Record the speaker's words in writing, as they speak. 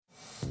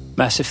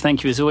Massive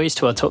thank you as always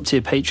to our top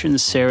tier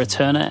patrons Sarah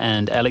Turner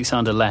and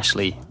Alexander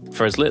Lashley.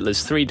 For as little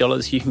as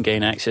 $3 you can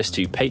gain access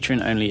to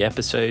Patreon only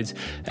episodes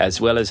as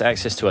well as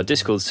access to our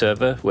Discord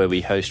server where we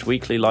host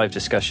weekly live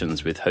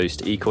discussions with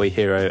host Ikoi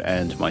Hero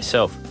and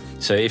myself.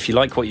 So if you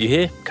like what you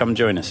hear, come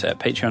join us at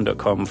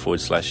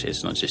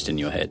patreon.com/It's Not Just In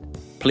Your Head.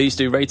 Please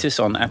do rate us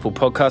on Apple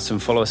Podcasts and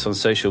follow us on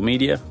social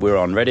media. We're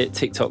on Reddit,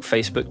 TikTok,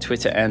 Facebook,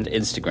 Twitter, and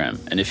Instagram.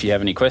 And if you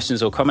have any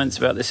questions or comments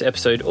about this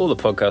episode or the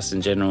podcast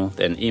in general,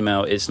 then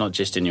email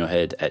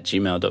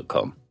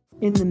itsnotjustinyourhead@gmail.com.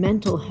 In the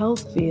mental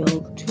health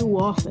field, too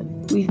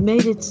often, we've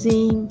made it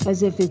seem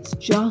as if it's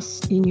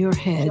just in your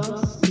head.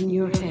 Just in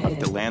your head.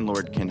 The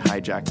landlord can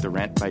hijack the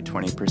rent by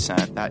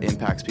 20%. That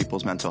impacts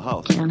people's mental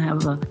health. We can't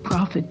have a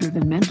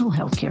profit-driven mental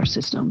health care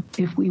system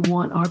if we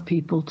want our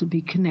people to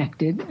be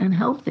connected and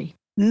healthy.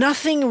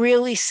 Nothing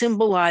really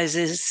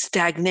symbolizes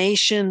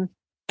stagnation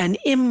and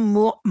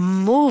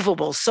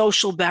immovable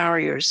social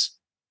barriers.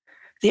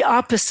 The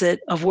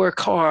opposite of work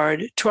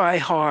hard, try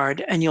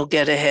hard, and you'll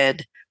get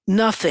ahead.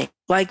 Nothing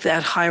like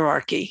that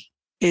hierarchy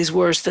is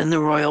worse than the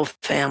royal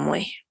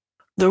family.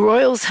 The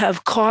royals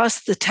have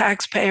cost the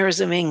taxpayers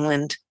of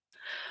England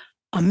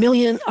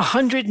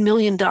 $100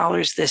 million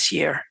this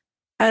year,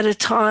 at a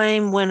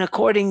time when,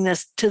 according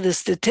to the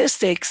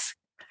statistics,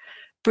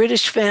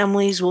 British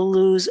families will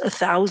lose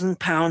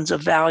 £1,000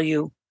 of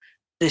value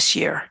this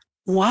year.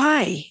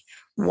 Why?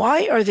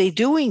 Why are they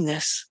doing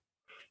this?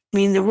 I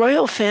mean, the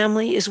royal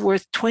family is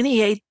worth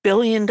 $28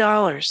 billion.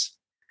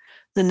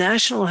 The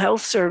National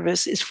Health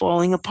Service is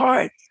falling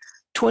apart.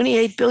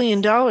 $28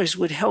 billion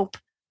would help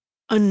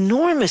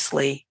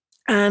enormously.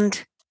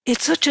 And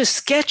it's such a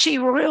sketchy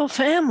royal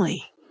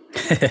family.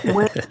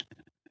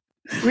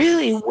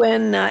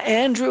 When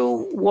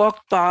Andrew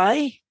walked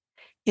by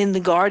in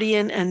The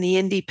Guardian and The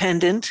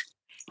Independent,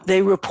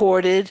 they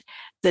reported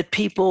that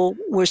people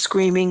were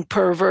screaming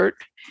pervert,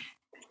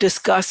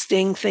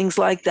 disgusting, things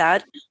like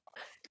that.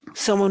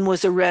 Someone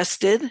was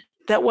arrested.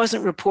 That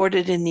wasn't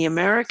reported in the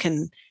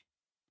American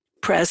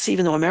press,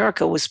 even though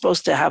America was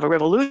supposed to have a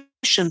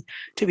revolution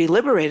to be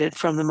liberated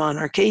from the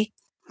monarchy.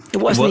 It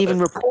wasn't even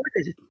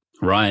reported.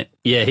 Right.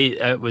 Yeah,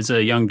 it was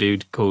a young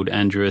dude called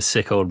Andrew, a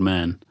sick old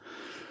man.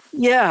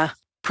 Yeah,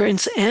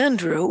 Prince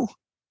Andrew,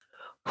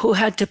 who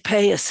had to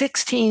pay a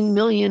 $16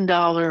 million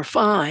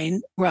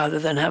fine rather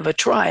than have a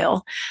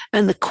trial.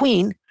 And the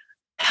Queen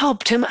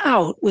helped him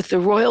out with the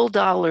royal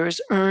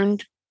dollars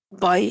earned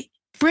by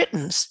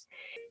Britons.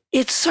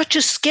 It's such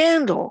a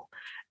scandal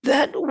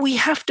that we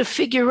have to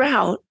figure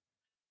out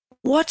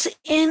what's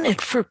in it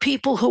for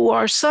people who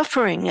are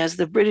suffering, as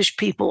the British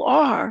people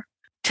are,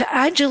 to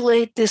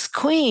adulate this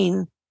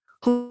Queen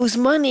whose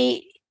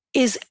money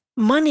is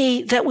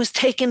money that was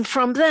taken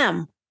from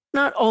them.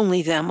 Not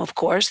only them, of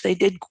course. They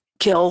did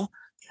kill,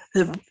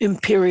 the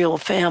imperial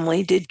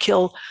family did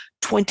kill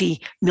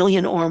 20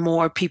 million or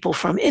more people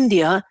from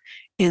India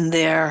in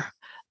their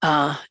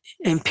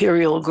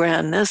imperial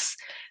grandness,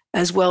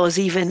 as well as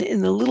even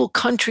in a little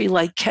country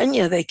like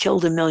Kenya, they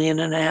killed 1.5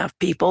 million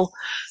people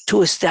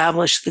to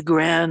establish the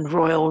grand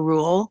royal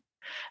rule.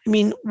 I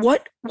mean,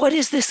 what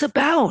is this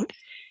about?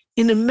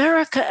 In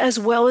America as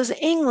well as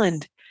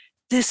England,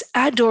 this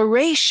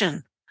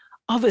adoration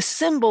of a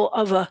symbol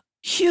of a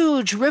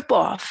huge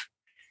ripoff.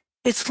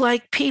 It's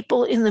like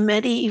people in the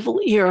medieval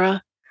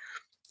era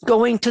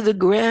going to the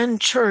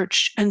grand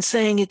church and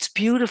saying it's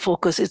beautiful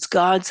because it's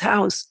God's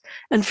house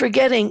and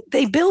forgetting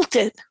they built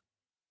it.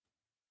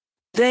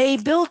 They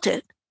built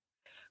it.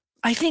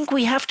 I think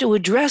we have to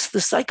address the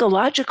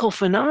psychological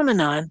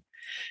phenomenon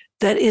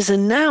that is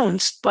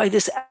announced by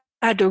this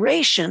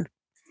adoration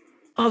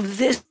of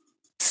this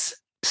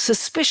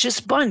suspicious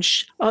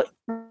bunch,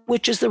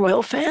 which is the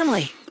royal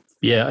family.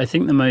 Yeah, I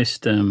think the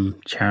most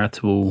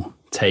charitable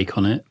take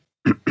on it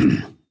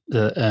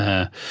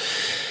that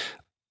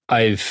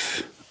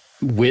I've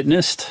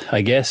witnessed,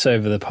 I guess,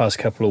 over the past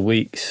couple of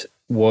weeks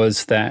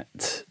was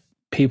that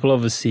people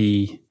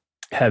obviously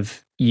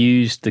have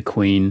used the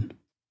Queen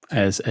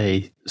as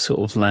a sort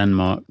of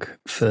landmark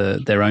for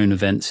their own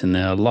events in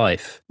their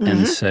life. Mm-hmm.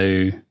 And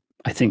so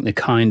I think the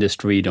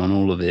kindest read on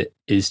all of it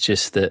is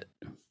just that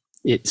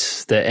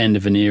it's the end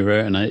of an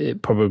era, and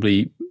it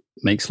probably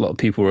makes a lot of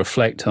people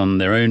reflect on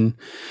their own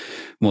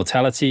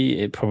mortality.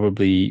 It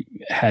probably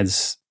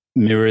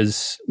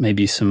mirrors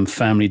maybe some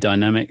family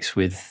dynamics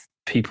with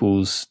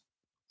people's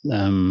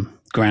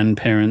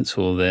grandparents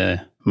or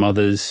their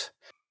mothers.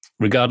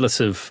 Regardless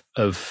of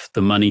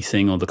the money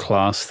thing or the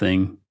class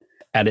thing,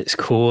 at its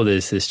core,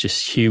 there's this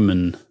just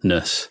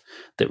humanness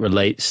that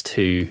relates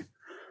to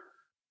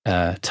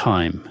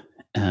time,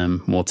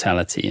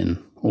 mortality,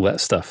 and all that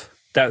stuff.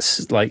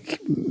 That's like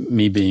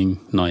me being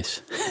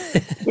nice.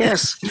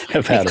 Yes,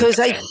 because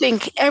I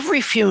think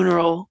every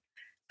funeral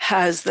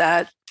has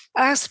that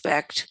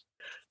aspect.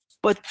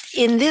 But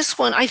in this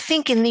one, I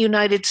think in the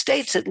United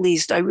States, at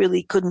least, I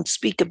really couldn't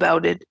speak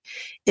about it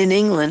in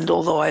England,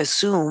 although I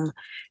assume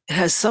it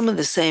has some of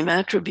the same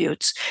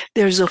attributes.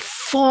 There's a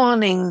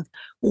fawning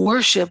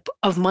worship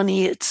of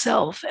money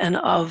itself and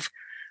of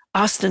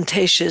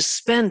ostentatious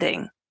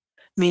spending.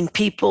 I mean,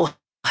 people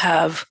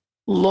have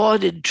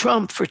lauded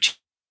Trump for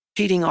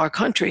cheating our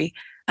country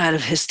out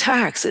of his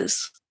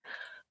taxes.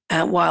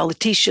 And while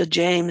Letitia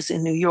James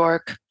in New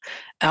York,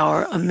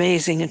 our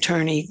amazing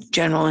attorney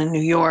general in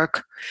New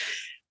York,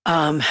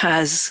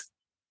 has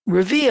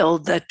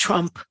revealed that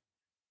Trump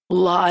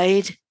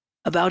lied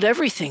about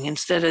everything.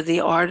 Instead of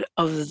the art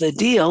of the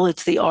deal,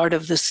 it's the art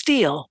of the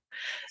steal,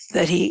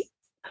 that he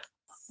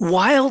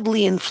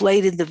wildly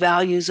inflated the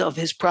values of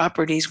his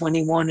properties when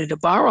he wanted to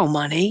borrow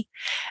money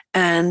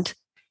and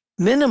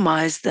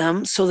minimized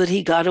them so that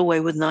he got away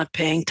with not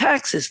paying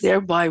taxes,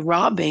 thereby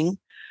robbing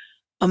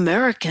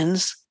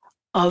Americans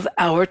of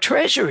our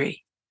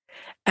treasury.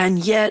 And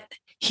yet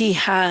he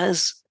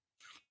has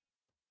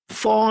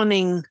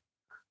fawning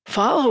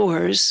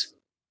followers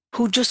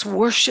who just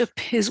worship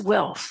his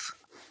wealth.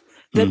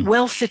 That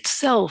wealth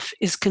itself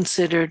is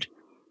considered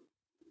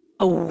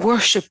a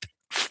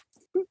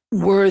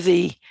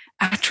worship-worthy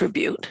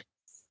attribute,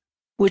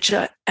 which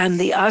and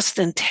the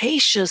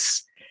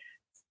ostentatious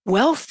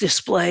wealth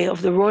display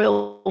of the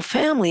royal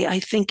family,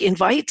 I think,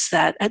 invites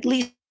that, at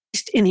least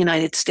in the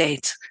United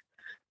States.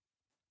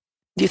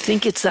 Do you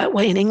think it's that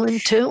way in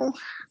England too?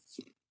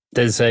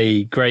 There's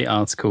a great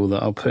article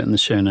that I'll put in the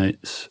show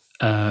notes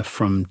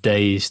from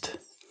Dazed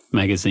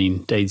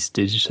magazine, Dazed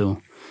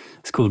Digital.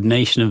 It's called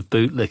Nation of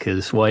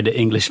Bootlickers, Why Do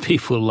English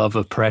People Love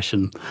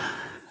Oppression?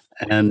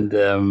 And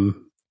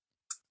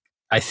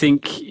I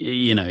think,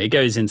 it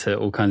goes into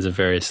all kinds of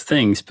various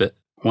things, but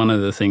one of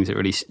the things that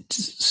really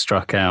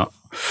struck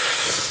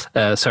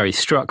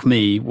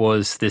me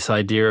was this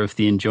idea of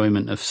the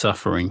enjoyment of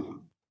suffering.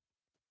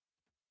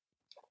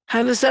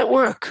 How does that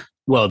work?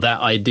 Well,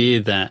 that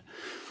idea that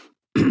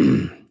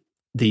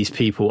these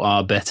people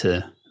are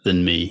better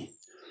than me.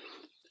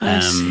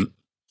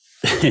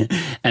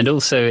 And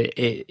also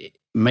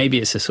maybe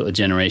it's a sort of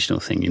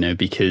generational thing,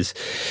 because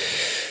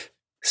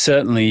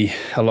certainly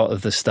a lot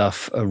of the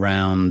stuff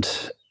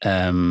around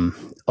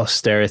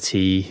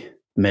austerity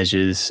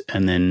measures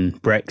and then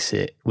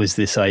Brexit was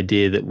this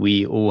idea that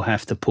we all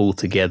have to pull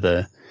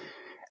together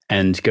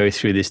and go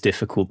through this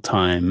difficult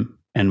time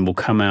and we'll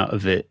come out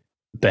of it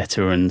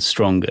better and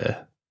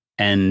stronger.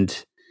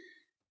 And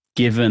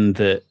given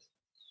that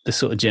the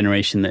sort of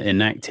generation that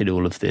enacted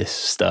all of this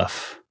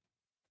stuff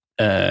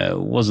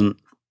wasn't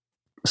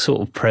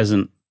sort of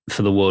present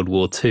for the World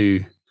War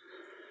II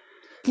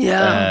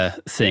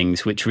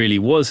things, which really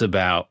was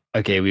about,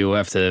 okay, we all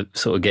have to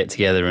sort of get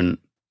together and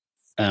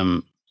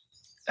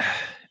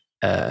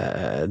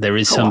there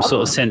is some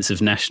sort of sense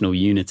of national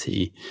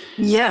unity.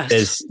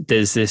 Yes.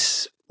 There's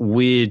this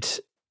weird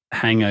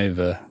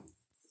hangover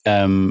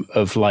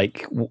of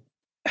like,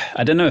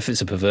 I don't know if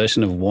it's a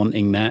perversion of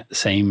wanting that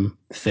same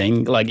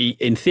thing. Like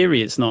in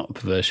theory, it's not a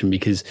perversion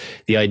because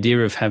the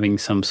idea of having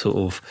some sort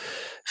of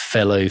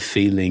fellow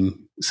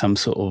feeling, some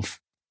sort of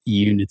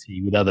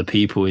unity with other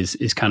people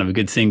is kind of a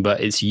good thing, but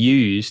it's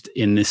used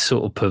in this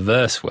sort of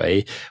perverse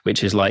way,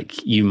 which is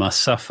like, you must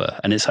suffer.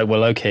 And it's like,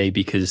 well, okay,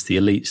 because the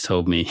elites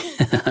told me.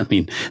 I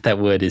mean, that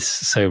word is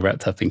so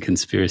wrapped up in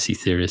conspiracy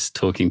theorist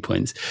talking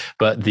points,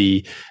 but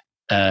the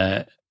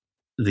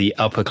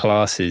upper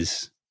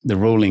classes, the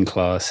ruling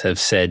class, have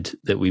said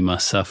that we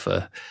must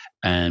suffer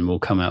and we'll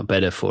come out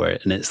better for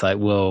it. And it's like,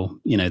 well,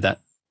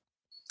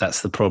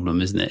 that's the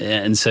problem, isn't it?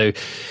 And so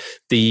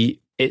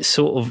it's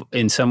sort of,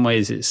 in some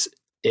ways, it's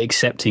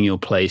accepting your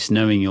place,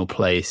 knowing your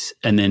place,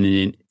 and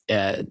then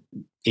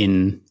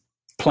in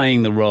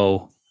playing the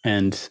role.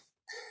 And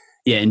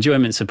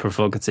enjoyment's a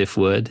provocative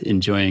word,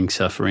 enjoying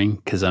suffering,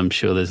 because I'm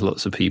sure there's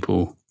lots of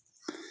people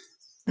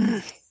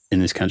in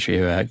this country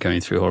who are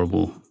going through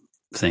horrible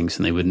things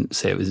and they wouldn't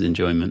say it was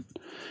enjoyment.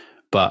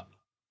 But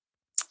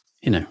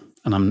and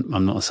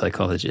I'm not a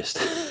psychologist.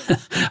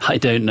 I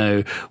don't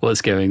know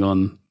what's going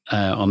on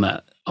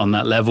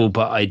that level,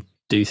 but I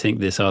do think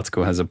this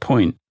article has a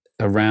point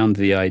around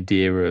the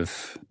idea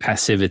of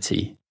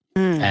passivity.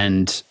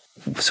 And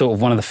sort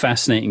of one of the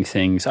fascinating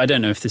things, I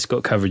don't know if this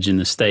got coverage in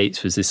the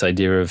States, was this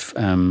idea of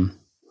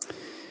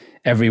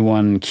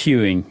everyone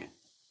queuing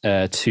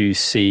to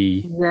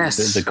see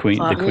the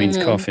Queen's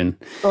coffin.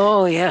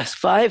 Oh yes,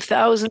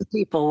 5,000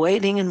 people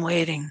waiting and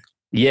waiting.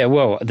 Yeah,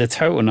 well, the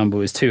total number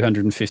was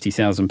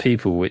 250,000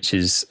 people, which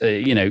is,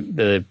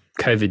 the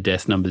COVID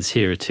death numbers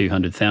here are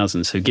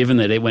 200,000. So given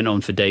that it went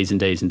on for days and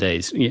days and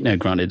days,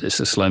 granted,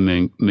 it's a slow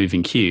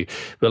moving queue,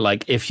 but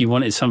like if you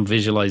wanted some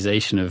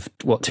visualization of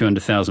what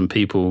 200,000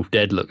 people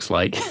dead looks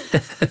like,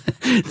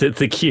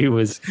 the queue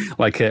was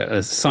like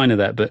a sign of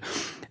that. But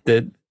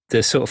the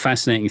sort of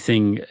fascinating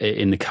thing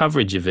in the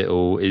coverage of it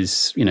all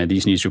is,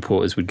 these news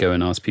reporters would go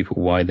and ask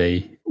people why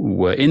they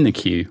were in the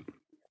queue.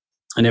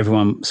 And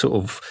everyone sort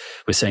of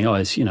was saying,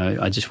 I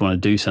just want to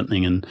do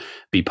something and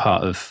be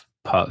part of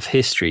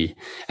history.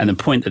 And the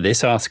point that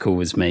this article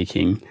was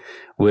making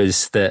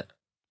was that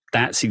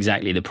that's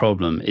exactly the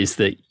problem, is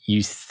that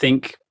you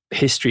think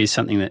history is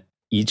something that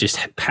you just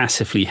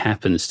passively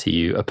happens to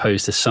you,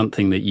 opposed to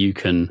something that you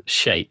can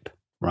shape,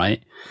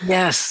 right?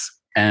 Yes,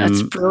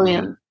 that's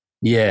brilliant.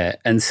 Yeah.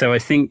 And so I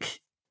think,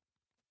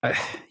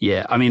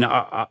 I mean,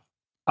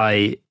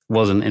 I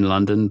wasn't in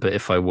London, but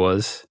if I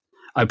was,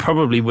 I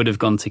probably would have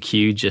gone to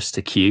queue just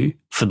to queue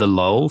for the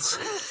lols.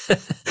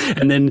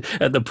 And then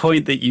at the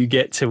point that you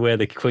get to where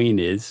the Queen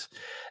is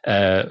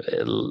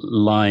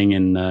lying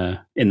in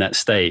that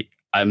state,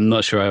 I'm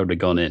not sure I would have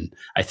gone in.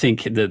 I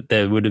think that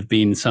there would have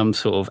been some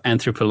sort of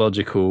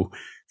anthropological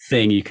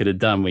thing you could have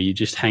done where you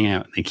just hang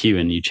out in the queue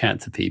and you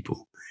chat to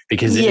people.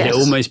 Because it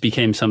almost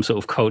became some sort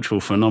of cultural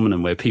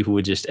phenomenon where people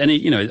would just, and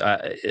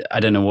I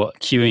don't know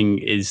what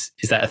queuing is.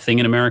 Is that a thing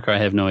in America? I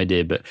have no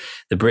idea. But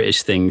the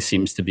British thing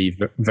seems to be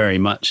very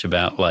much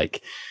about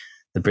like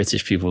the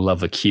British people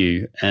love a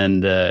queue,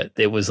 and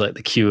it was like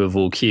the queue of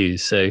all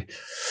queues. So,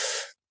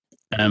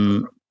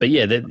 but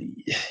yeah,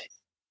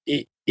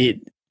 it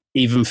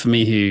even for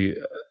me who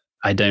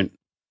I don't.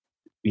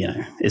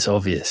 It's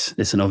obvious.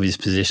 It's an obvious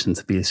position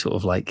to be sort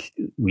of like,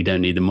 we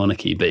don't need the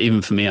monarchy. But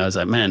even for me, I was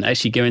like, man,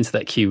 actually go into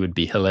that queue would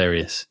be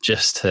hilarious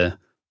just to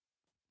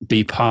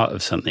be part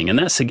of something. And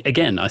that's,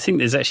 again, I think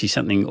there's actually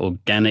something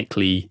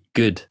organically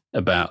good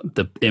about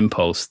the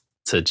impulse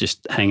to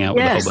just hang out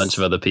with a whole bunch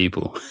of other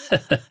people.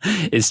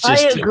 It's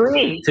just, I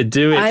agree. To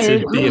do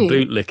it, to be a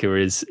bootlicker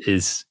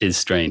is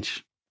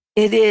strange.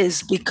 It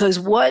is,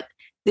 because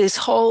this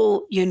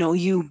whole,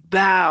 you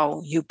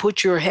bow, you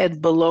put your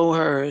head below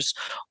hers,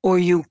 or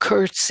you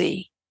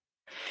curtsy.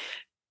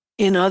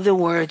 In other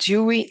words,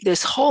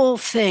 this whole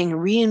thing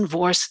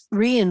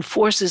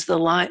reinforces the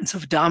lines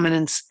of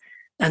dominance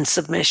and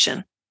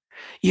submission.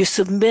 You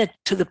submit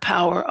to the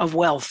power of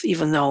wealth,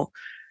 even though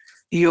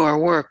your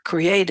work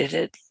created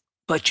it,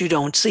 but you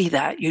don't see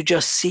that. You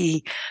just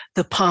see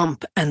the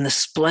pomp and the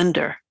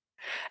splendor.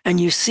 And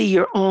you see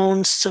your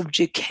own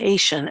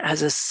subjugation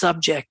as a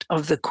subject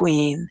of the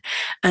Queen,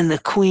 and the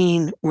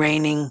Queen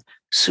reigning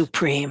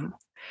supreme.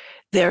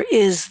 There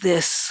is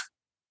this,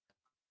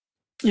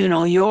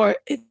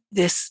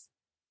 this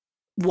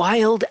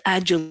wild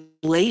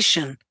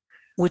adulation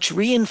which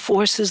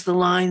reinforces the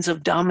lines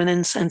of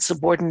dominance and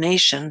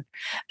subordination.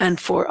 And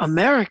for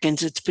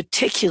Americans, it's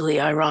particularly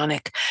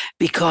ironic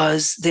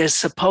because there's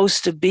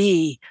supposed to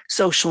be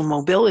social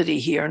mobility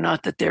here.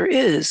 Not that there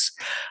is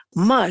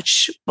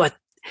much, but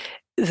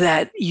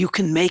that you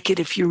can make it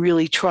if you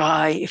really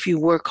try. If you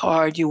work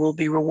hard, you will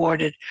be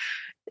rewarded.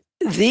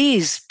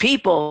 These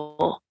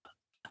people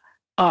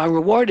are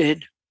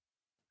rewarded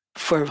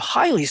for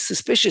highly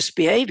suspicious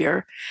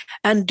behavior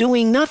and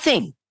doing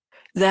nothing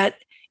that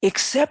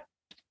except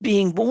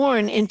being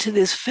born into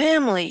this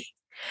family.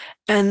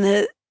 And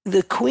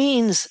the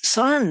Queen's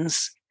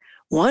sons,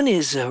 one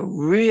is a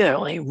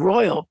really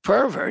royal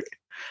pervert,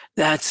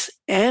 that's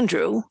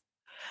Andrew,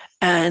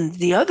 and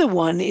the other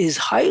one is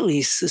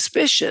highly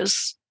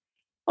suspicious.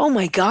 Oh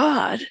my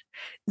God,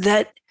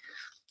 that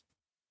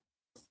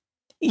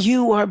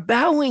you are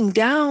bowing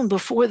down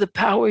before the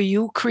power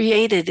you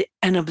created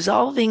and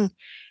absolving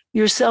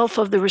yourself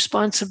of the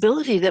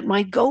responsibility that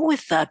might go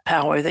with that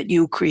power that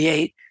you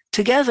create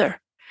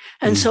together.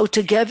 And so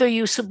together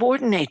you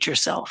subordinate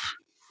yourself.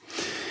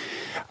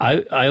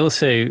 I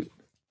also,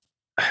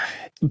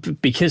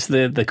 because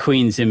the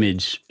Queen's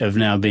image of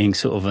now being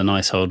sort of a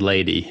nice old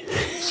lady,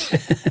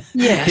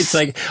 yes, it's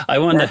like, I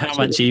wonder how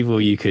much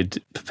evil you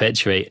could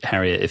perpetuate,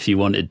 Harriet, if you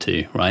wanted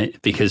to,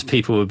 right? Because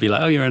people would be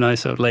like, oh, you're a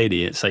nice old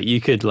lady. It's like,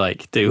 you could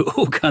like do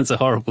all kinds of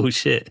horrible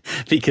shit,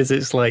 because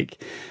it's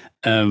like,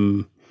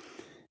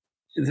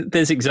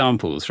 there's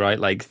examples, right?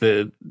 Like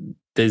there's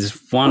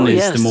one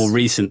the more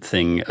recent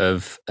thing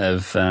of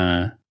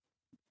the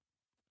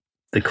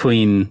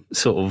Queen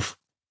sort of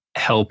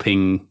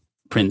helping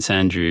Prince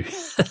Andrew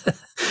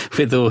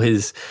with all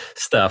his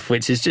stuff,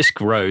 which is just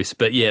gross.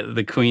 But yeah,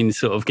 the Queen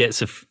sort of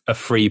gets a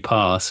free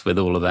pass with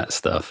all of that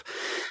stuff.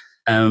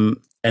 And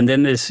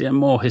then there's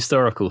more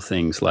historical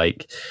things,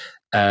 like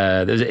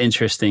there's an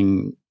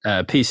interesting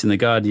piece in The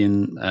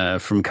Guardian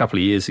from a couple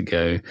of years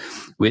ago,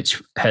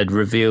 which had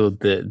revealed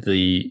that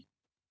the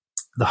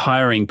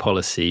hiring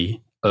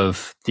policy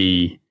of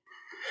the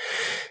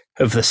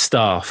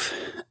staff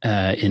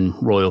in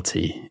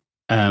royalty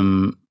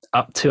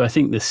up to, I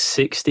think, the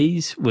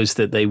 60s was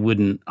that they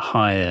wouldn't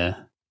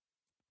hire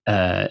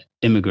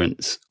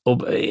immigrants, or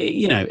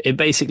it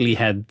basically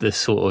had the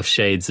sort of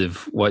shades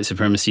of white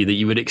supremacy that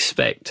you would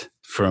expect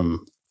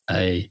from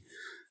a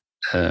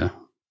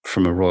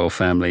royal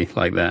family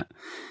like that.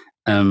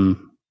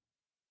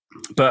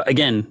 But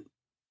again,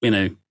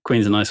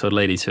 Queen's a nice old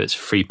lady, so it's a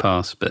free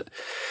pass. But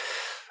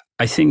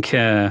I think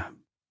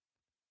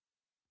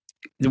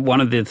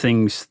one of the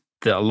things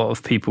that a lot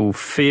of people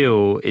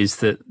feel is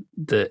that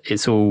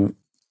it's all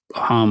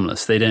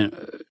harmless. They don't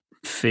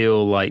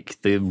feel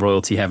like the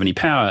royalty have any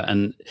power.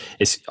 And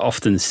it's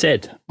often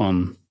said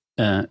on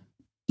the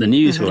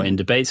news or in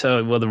debates,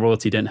 oh, well, the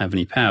royalty don't have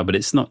any power. But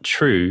it's not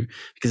true,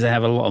 because they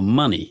have a lot of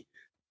money.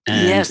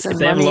 And yes, if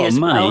they have a lot of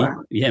money,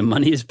 power.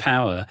 Money is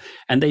power.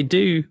 And they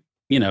do,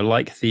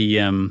 like the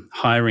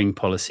hiring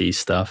policy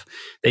stuff,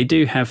 they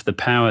do have the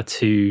power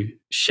to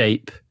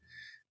shape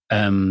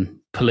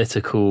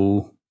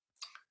political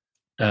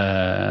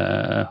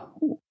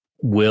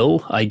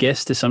will, I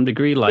guess, to some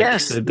degree. Like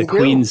the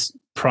Queen's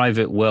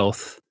private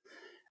wealth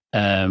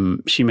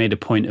she made a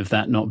point of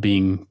that not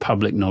being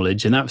public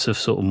knowledge, and that was a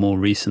sort of more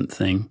recent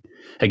thing.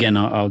 Again,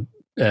 I'll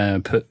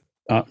put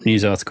up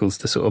news articles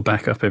to sort of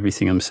back up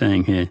everything I'm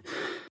saying here.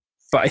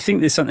 But I think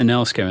there's something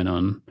else going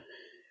on,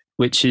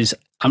 which is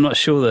I'm not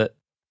sure that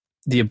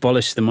the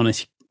abolish the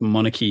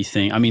monarchy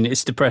thing. I mean,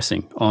 it's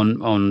depressing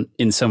on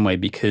in some way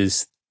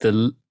because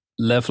the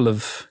level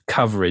of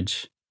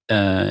coverage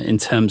in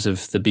terms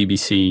of the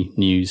BBC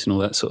news and all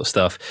that sort of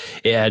stuff,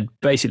 it had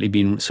basically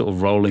been sort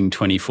of rolling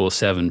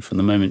 24/7 from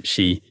the moment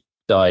she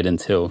died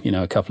until,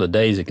 a couple of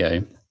days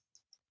ago.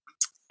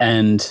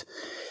 And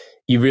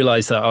you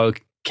realize that,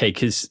 okay,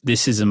 because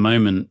this is a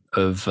moment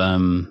of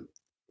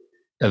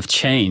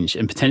change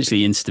and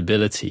potentially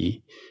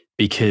instability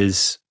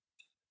because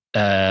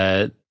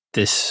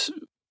this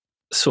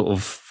sort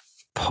of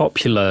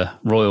popular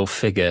royal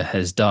figure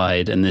has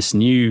died and this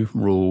new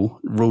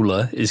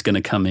ruler is going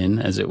to come in,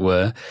 as it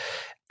were.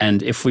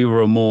 And if we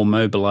were a more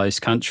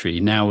mobilized country,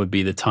 now would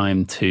be the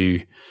time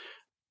to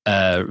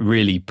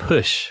really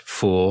push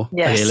for,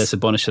 okay, let's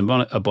abolish the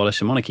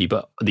monarchy.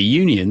 But the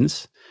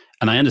unions,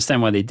 and I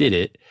understand why they did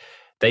it,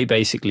 they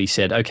basically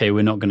said, okay,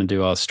 we're not going to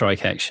do our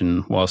strike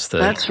action whilst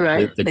That's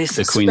right.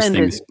 the Queen's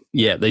things.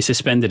 Yeah, they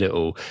suspended it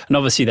all. And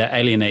obviously that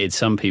alienated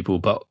some people,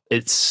 but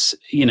it's,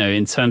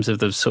 in terms of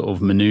the sort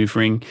of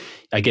maneuvering,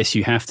 I guess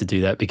you have to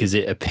do that because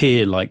it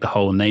appeared like the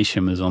whole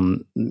nation was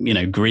on,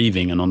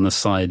 grieving and on the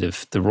side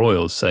of the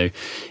royals. So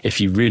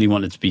if you really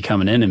wanted to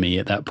become an enemy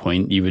at that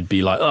point, you would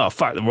be like, oh,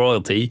 fuck the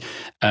royalty.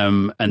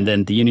 And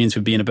then the unions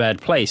would be in a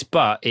bad place.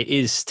 But it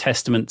is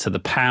testament to the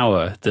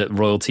power that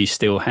royalty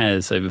still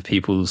has over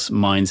people's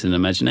minds and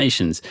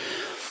imaginations.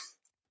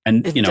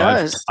 And,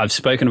 I've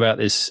spoken about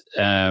this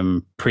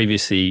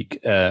previously,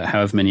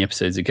 however many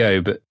episodes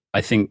ago, but I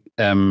think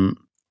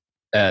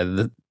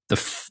the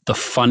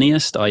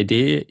funniest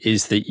idea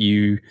is that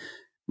you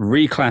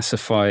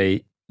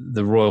reclassify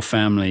the royal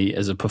family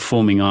as a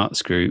performing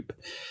arts group,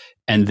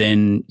 and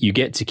then you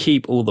get to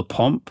keep all the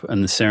pomp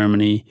and the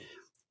ceremony,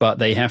 but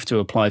they have to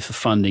apply for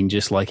funding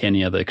just like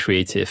any other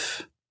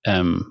creative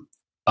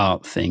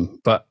art thing.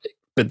 But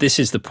this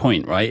is the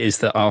point, right? Is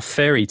that our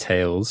fairy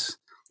tales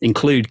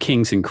include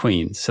kings and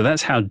queens. So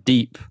that's how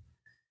deep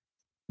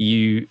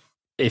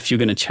if you're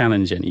going to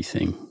challenge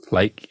anything,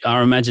 like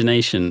our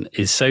imagination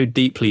is so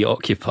deeply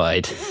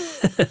occupied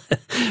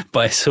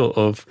by sort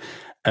of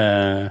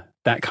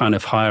that kind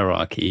of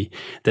hierarchy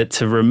that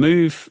to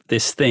remove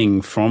this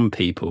thing from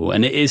people,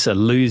 and it is a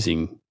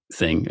losing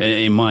thing,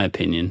 in my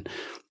opinion,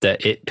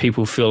 that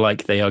people feel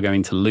like they are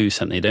going to lose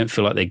something. They don't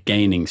feel like they're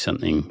gaining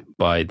something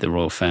by the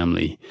royal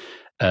family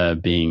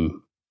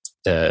being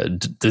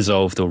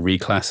dissolved or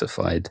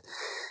reclassified.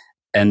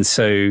 And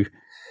so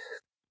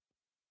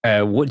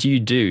what do you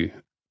do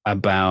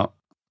about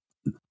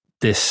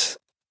this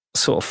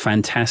sort of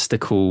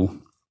fantastical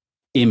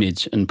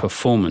image and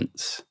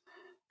performance?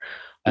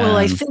 Well,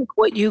 I think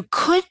what you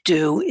could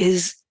do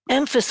is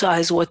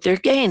emphasize what they're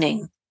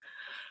gaining,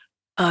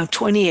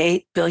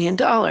 $28 billion,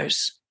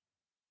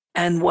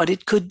 and what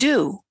it could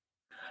do.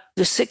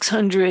 The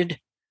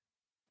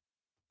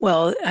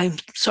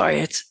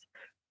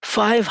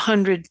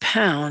 500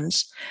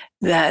 pounds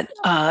that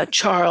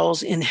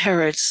Charles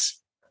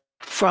inherits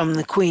from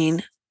the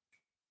Queen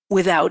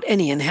without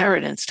any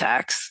inheritance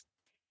tax.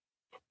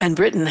 And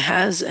Britain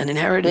has an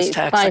inheritance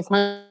tax.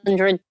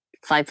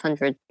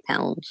 500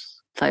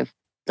 pounds.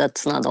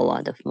 That's not a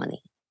lot of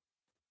money.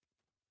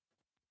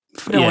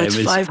 No,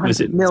 it's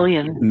 500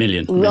 million.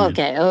 Million.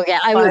 Okay.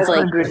 I was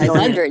like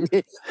 500.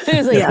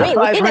 Yeah,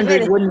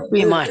 500 wouldn't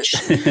be much.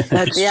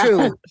 That's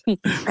true.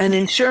 And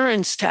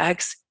insurance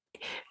tax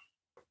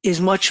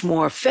is much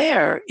more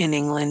fair in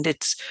England.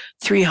 It's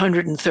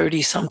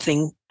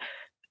 $330-something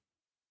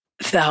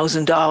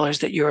thousand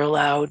that you're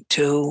allowed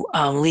to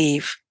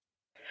leave,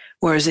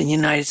 whereas in the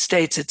United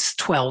States it's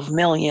 12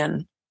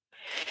 million.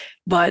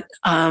 But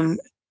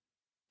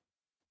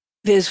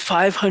there's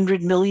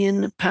 500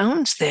 million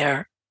pounds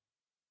there.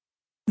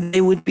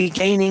 They would be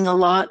gaining a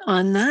lot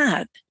on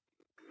that.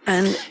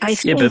 And I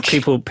think, but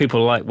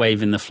people like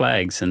waving the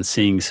flags and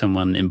seeing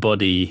someone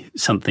embody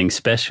something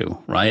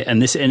special, right?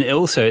 And it's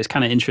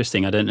kind of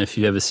interesting. I don't know if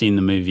you've ever seen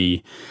the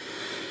movie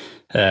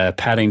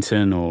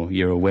Paddington, or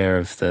you're aware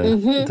of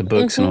the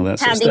books and all that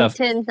sort of stuff.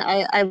 Paddington,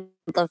 I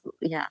love,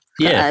 yeah,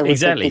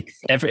 exactly.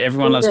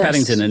 Everyone loves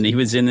Paddington, and he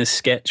was in this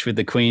sketch with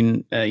the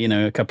Queen,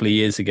 a couple of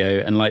years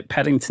ago. And like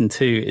Paddington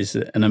 2 is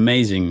an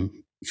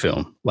amazing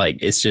film. Like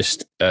it's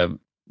just a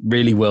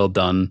really well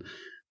done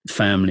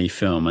family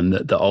film, and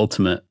the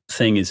ultimate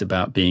thing is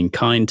about being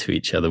kind to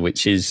each other,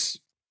 which is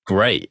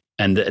great.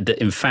 And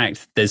in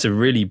fact, there's a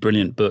really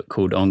brilliant book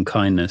called On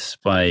Kindness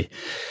by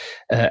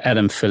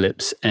Adam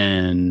Phillips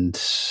and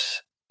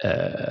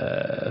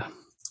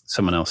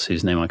someone else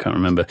whose name I can't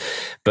remember.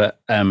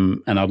 But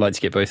and I'd like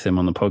to get both of them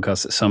on the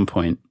podcast at some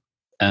point.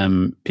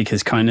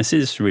 because kindness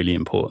is really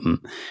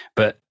important.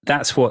 But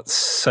that's what's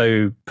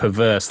so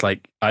perverse.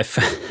 Like I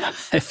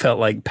felt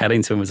like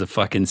Paddington was a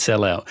fucking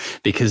sellout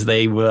because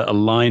they were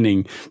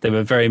aligning. They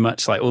were very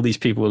much like all these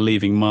people were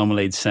leaving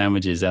marmalade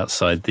sandwiches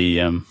outside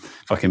the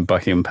fucking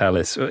Buckingham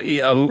Palace,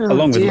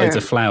 along with loads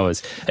of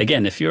flowers.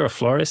 Again, if you're a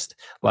florist,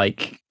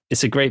 like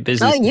it's a great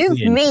business. Oh,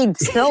 you've made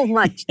so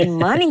much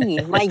money.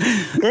 My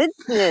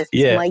goodness.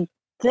 Yeah. My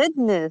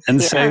goodness.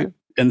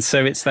 And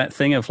so it's that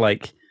thing of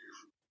like,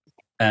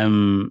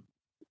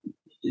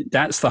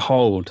 that's the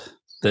hold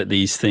that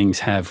these things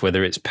have,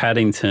 whether it's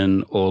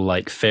Paddington or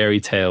like fairy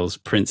tales,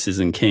 princes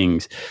and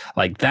kings.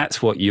 Like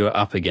that's what you're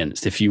up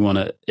against if you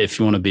want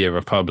to be a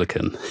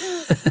Republican.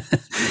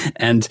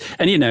 and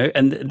you know,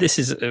 and this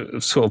is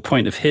a sort of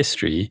point of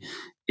history,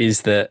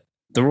 is that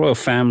the royal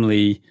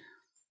family,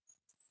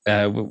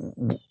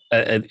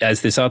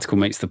 as this article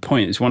makes the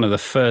point, is one of the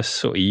first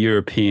sort of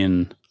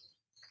European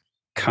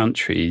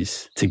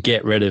countries to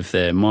get rid of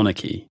their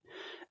monarchy.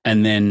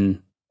 And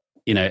then,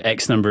 you know,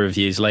 X number of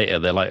years later,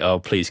 they're like, oh,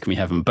 please, can we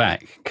have them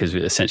back? Because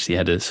we essentially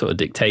had a sort of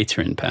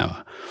dictator in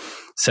power.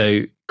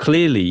 So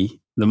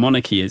clearly the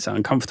monarchy, as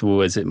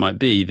uncomfortable as it might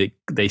be,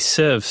 they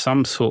serve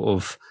some sort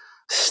of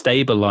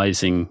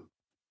stabilizing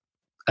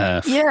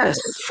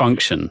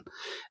function.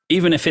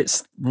 Even if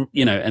it's,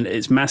 you know, and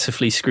it's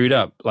massively screwed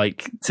up,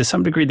 like to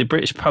some degree, the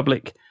British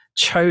public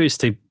chose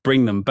to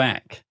bring them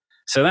back.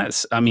 So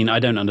that's, I mean, I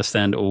don't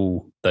understand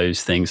all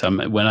those things.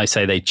 When I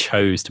say they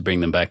chose to bring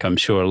them back, I'm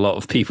sure a lot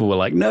of people were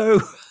like,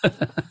 no.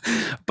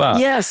 But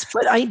yes,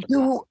 but I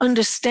do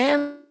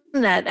understand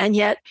that. And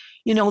yet,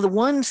 you know, the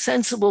one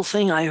sensible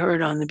thing I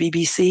heard on the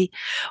BBC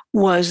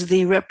was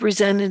the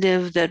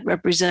representative that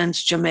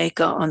represents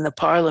Jamaica on the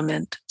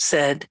parliament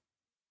said,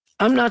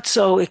 I'm not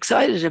so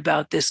excited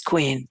about this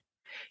queen.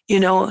 You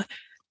know,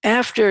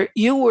 after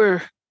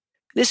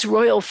this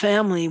royal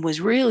family was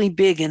really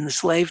big in the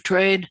slave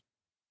trade,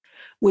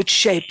 which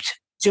shaped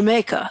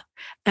Jamaica.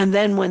 And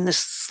then when the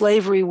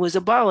slavery was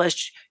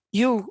abolished,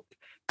 you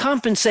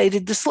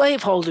compensated the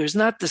slaveholders,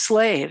 not the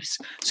slaves.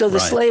 So the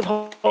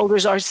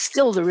slaveholders are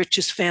still the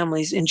richest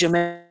families in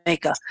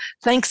Jamaica.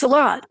 Thanks a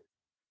lot.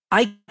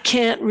 I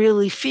can't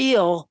really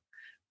feel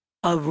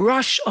a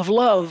rush of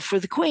love for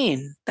the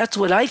queen. That's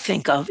what I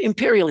think of,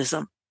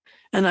 imperialism.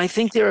 And I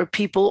think there are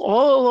people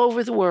all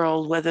over the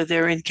world, whether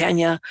they're in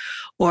Kenya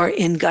or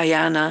in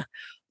Guyana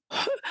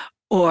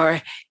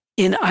or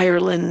in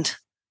Ireland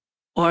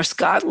or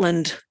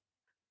Scotland,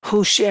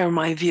 who share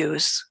my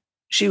views.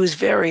 She was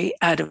very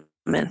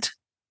adamant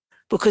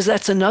because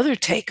that's another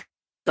take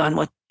on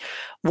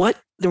what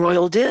the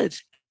royal did.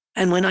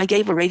 And when I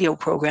gave a radio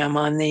program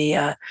on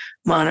the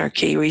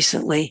monarchy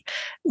recently,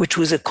 which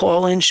was a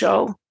call-in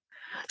show,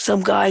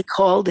 some guy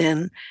called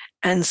in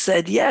and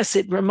said, yes,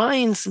 it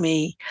reminds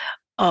me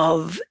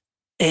of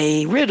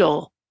a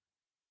riddle.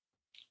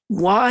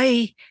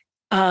 Why,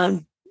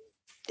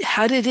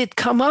 how did it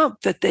come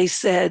up that they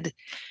said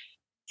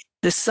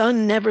the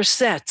sun never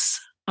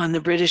sets on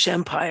the British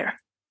Empire?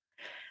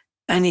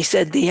 And he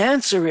said, the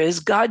answer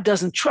is God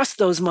doesn't trust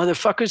those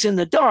motherfuckers in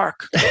the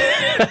dark.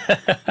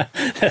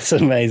 That's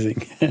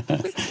amazing.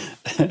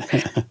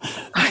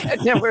 I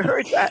had never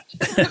heard that.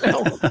 You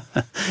know?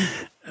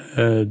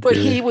 But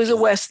he was a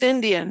West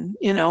Indian,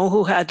 you know,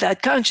 who had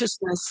that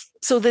consciousness.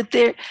 So that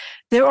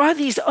there are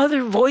these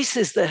other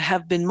voices that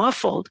have been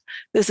muffled.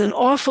 There's an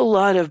awful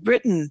lot of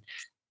Britain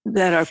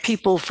that are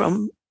people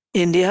from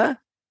India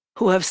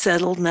who have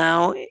settled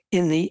now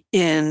in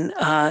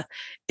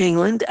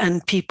England,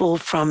 and people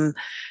from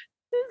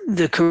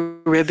the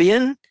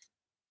Caribbean,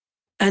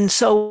 and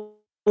so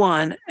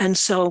on. And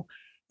so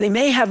they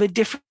may have a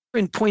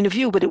different point of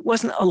view, but it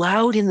wasn't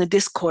allowed in the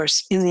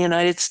discourse in the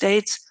United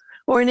States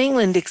or in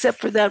England, except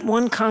for that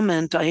one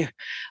comment I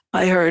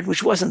heard,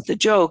 which wasn't the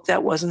joke,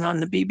 that wasn't on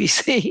the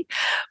BBC,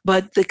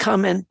 but the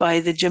comment by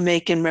the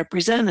Jamaican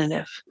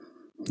representative.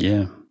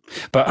 Yeah.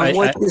 But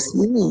what this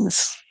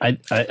means.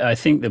 I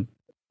think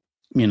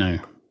you know,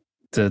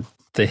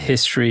 the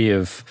history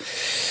of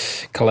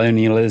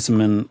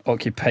colonialism and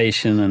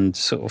occupation and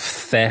sort of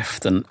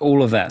theft and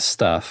all of that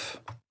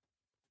stuff,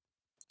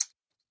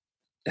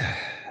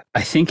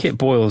 I think it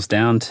boils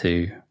down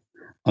to,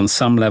 on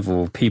some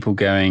level, people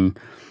going,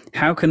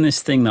 how can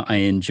this thing that I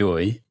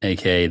enjoy,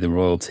 aka the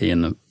royalty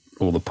and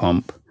all the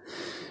pomp,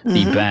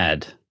 be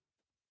bad?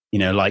 You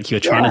know, like you're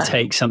trying to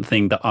take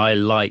something that I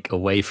like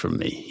away from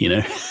me, you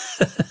know?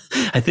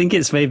 I think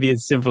it's maybe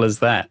as simple as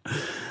that.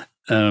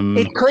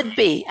 It could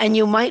be. And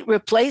you might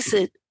replace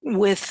it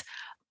with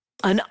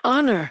an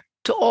honor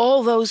to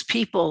all those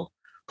people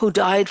who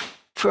died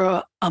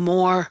for a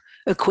more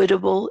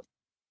equitable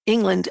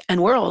England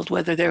and world,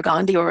 whether they're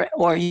Gandhi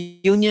or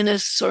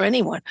unionists or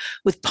anyone,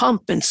 with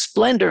pomp and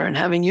splendor and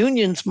having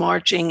unions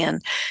marching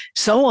and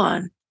so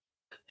on,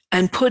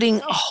 and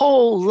putting a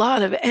whole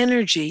lot of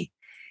energy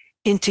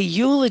into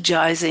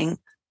eulogizing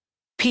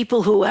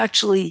people who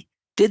actually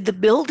did the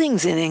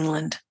buildings in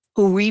England,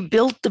 who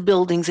rebuilt the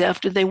buildings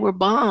after they were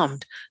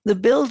bombed, the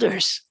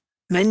builders,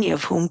 many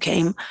of whom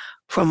came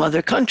from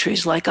other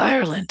countries like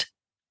Ireland.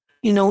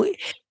 You know,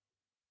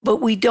 But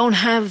we don't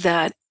have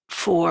that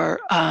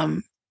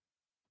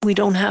we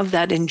don't have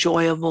that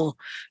enjoyable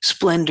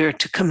splendor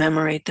to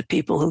commemorate the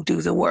people who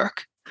do the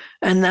work.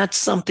 And that's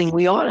something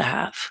we ought to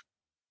have.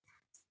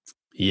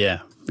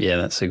 Yeah,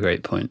 that's a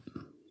great point.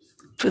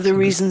 For the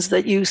reasons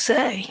that you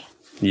say.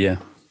 Yeah.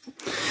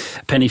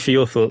 Penny, for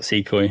your thoughts,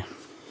 Ikoi.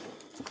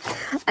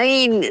 I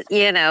mean,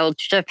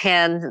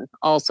 Japan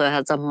also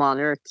has a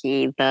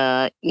monarchy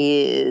that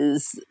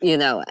is,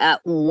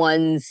 at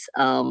once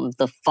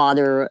the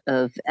fodder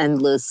of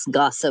endless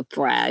gossip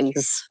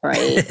rags,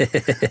 right?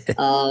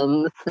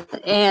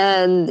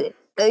 And,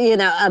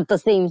 at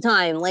the same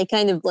time, like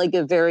kind of like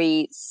a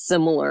very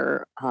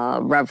similar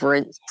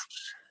reverence.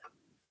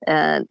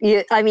 And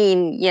I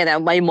mean,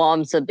 my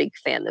mom's a big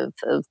fan of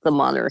the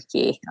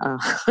monarchy,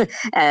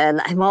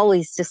 and I'm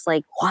always just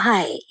like,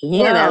 why?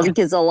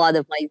 Because a lot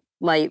of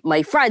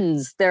my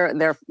friends,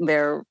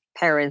 their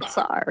parents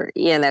are,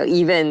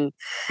 even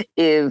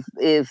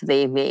if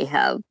they may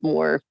have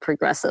more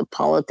progressive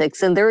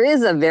politics, and there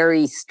is a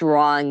very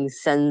strong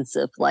sense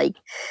of like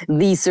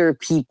these are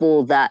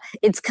people that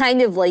it's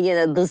kind of like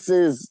this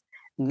is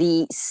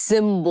the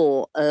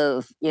symbol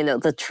of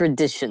the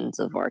traditions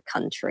of our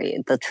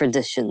country, the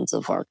traditions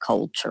of our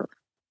culture,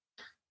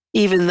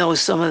 even though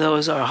some of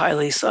those are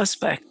highly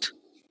suspect.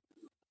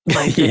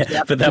 Like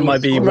yeah, but that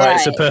might be why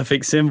it's a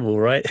perfect symbol,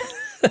 right?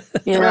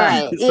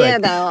 Right.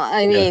 Like,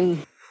 I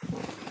mean,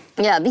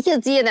 yeah,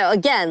 because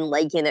again,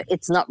 like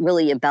it's not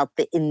really about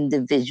the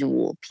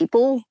individual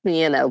people,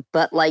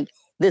 but like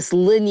this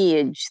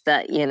lineage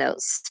that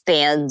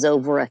spans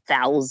over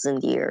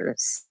 1,000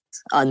 years,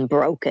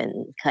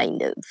 unbroken,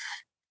 kind of.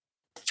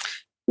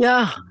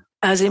 Yeah,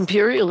 as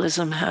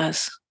imperialism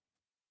has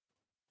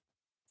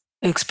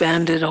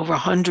expanded over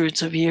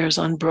hundreds of years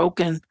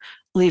unbroken,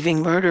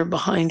 leaving murder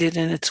behind it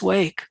in its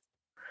wake.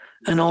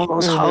 And all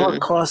those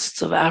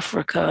holocausts of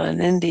Africa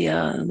and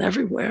India and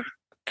everywhere,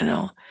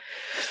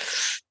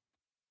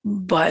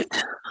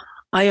 But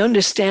I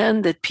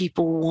understand that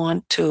people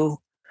want to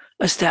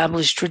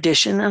establish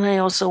tradition, and I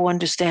also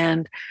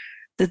understand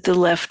that the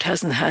left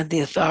hasn't had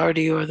the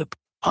authority or the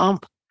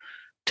pomp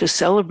to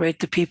celebrate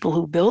the people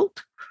who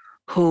built,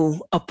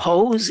 who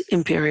oppose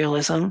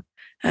imperialism,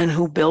 and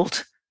who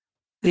built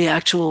the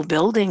actual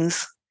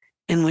buildings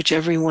in which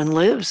everyone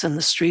lives and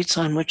the streets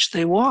on which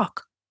they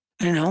walk.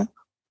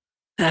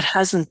 That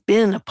hasn't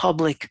been a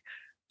public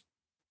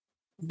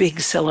big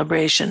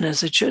celebration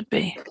as it should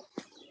be.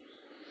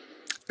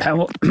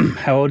 How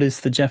old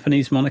is the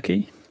Japanese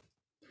monarchy?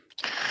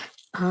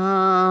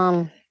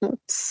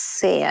 Let's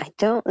see. I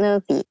don't know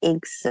the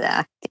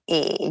exact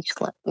age.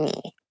 Let me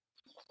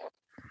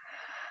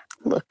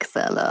look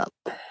that up.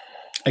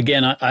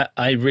 Again,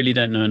 I really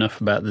don't know enough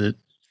about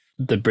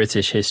the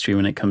British history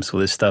when it comes to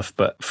all this stuff,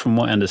 but from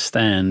what I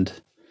understand,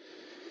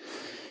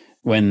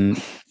 when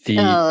the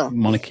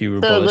monarchy were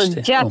abolished,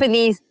 the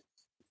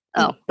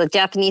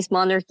Japanese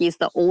monarchy is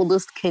the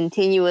oldest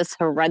continuous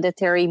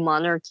hereditary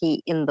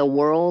monarchy in the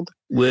world.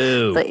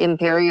 Whoa. The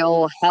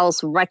imperial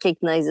house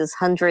recognizes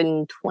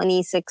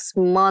 126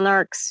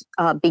 monarchs,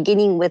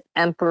 beginning with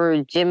Emperor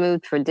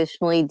Jimmu,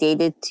 traditionally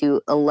dated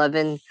to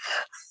 11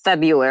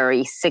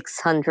 February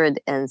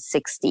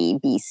 660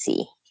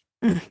 BC.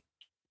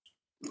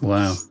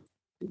 Wow.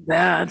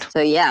 Bad. So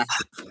yeah,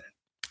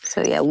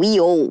 we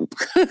old.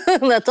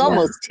 That's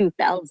almost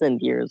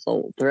 2,000 years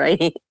old,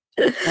 right?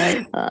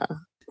 Right.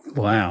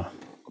 Wow.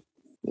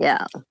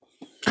 Yeah.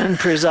 And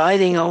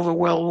presiding over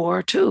World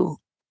War II.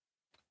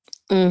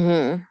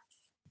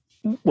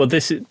 Well,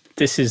 this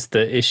is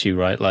the issue,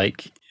 right?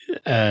 Like,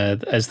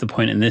 as the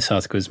point in this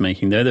article is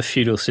making, though the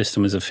feudal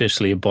system was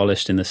officially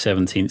abolished in the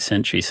 17th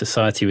century,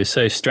 society was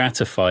so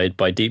stratified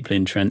by deeply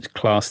entrenched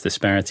class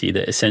disparity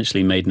that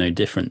essentially made no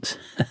difference.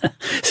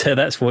 So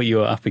that's what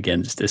you're up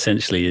against,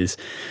 essentially, is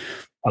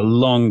a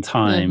long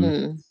time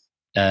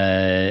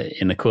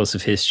in the course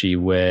of history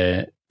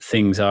where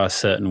things are a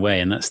certain way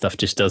and that stuff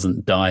just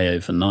doesn't die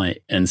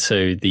overnight. And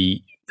so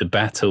the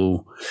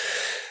battle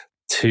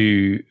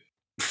to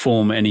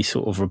form any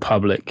sort of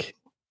republic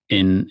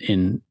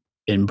in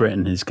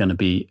Britain is going to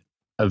be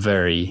a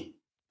very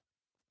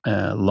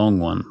long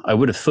one, I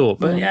would have thought.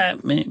 But yeah,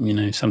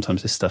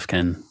 sometimes this stuff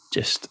can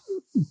just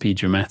be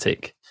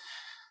dramatic.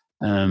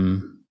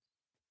 But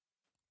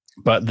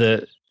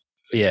the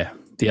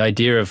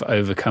idea of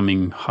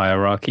overcoming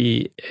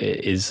hierarchy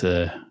is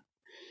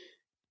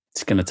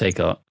it's going to take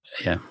a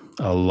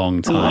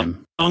long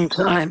time. Long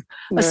time,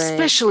 right.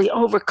 Especially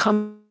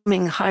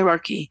overcoming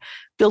hierarchy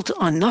built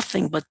on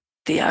nothing but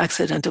the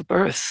accident of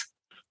birth.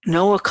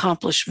 No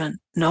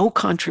accomplishment, no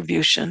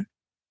contribution,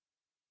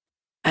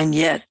 and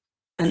yet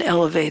an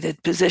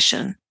elevated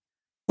position,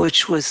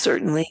 which was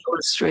certainly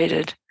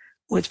illustrated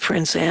with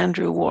Prince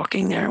Andrew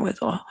walking there with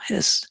all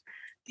his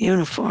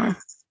uniform.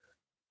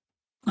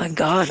 My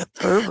God, a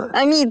pervert.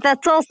 I mean,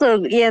 that's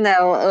also,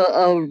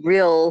 a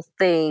real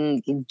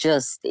thing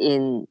just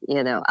in,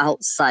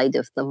 outside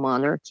of the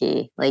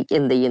monarchy, like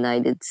in the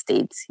United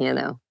States,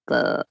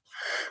 the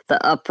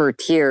upper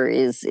tier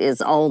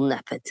is all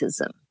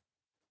nepotism.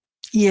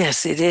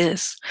 Yes, it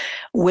is.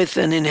 With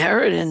an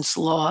inheritance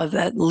law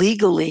that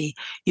legally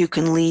you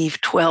can leave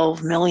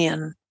 12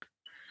 million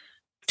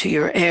to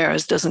your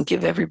heirs, doesn't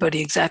give everybody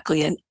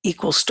exactly an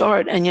equal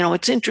start. And,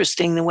 it's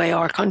interesting the way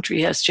our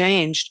country has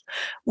changed.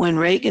 When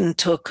Reagan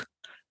took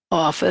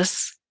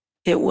office,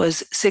 it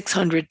was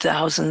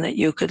 600,000 that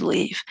you could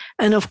leave.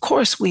 And of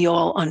course, we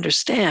all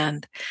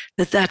understand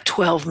that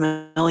 12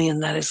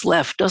 million that is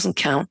left doesn't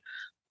count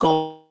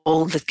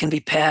gold that can be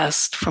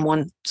passed from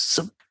one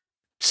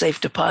safe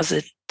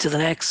deposit to the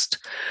next,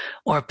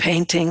 or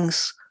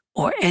paintings,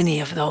 or any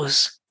of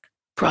those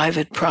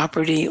private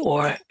property,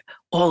 or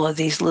all of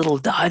these little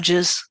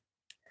dodges.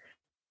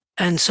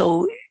 And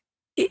so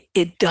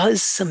it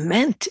does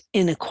cement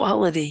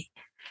inequality.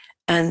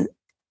 And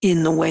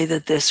in the way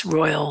that this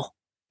royal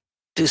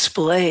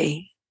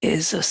display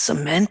is a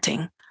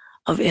cementing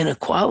of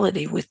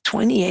inequality, with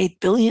 $28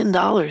 billion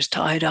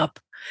tied up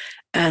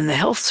and the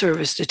health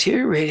service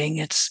deteriorating,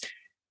 it's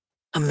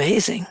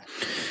amazing.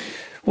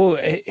 Well,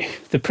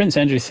 the Prince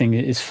Andrew thing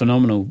is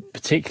phenomenal,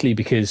 particularly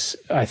because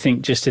I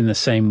think just in the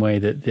same way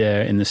that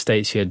there in the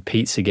States you had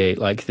Pizzagate,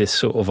 like this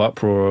sort of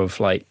uproar of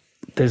like,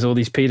 there's all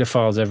these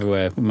pedophiles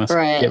everywhere. We must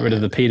get rid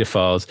of the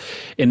pedophiles.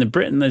 In the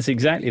Britain, there's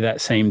exactly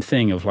that same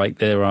thing of like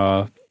there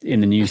are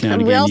in the news now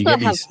and again. We also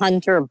have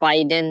Hunter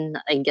Biden.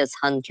 I guess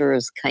Hunter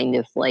is kind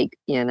of like,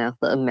 the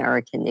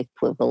American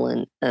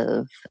equivalent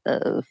of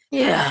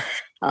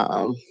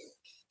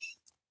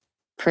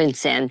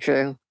Prince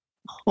Andrew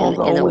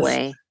in a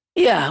way.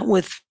 Yeah,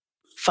 with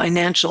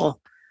financial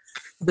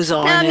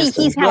bizarreness.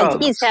 He's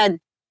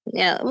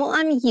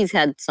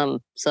had some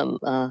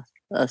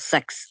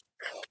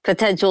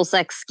potential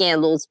sex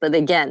scandals, but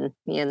again,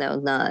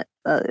 not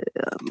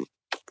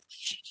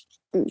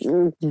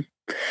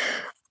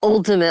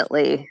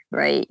ultimately,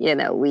 right?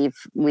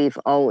 We've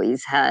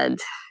always had,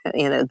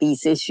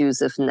 these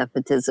issues of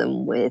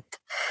nepotism with,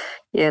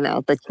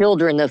 the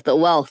children of the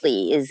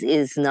wealthy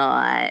is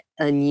not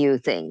a new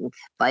thing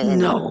by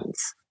any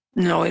means.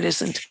 No, it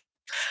isn't.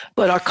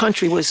 But our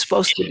country was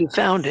supposed to be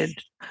founded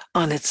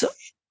on its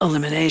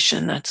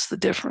elimination. That's the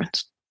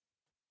difference.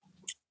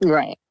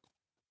 Right.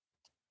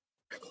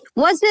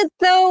 Was it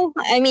though?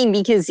 I mean,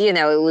 because, it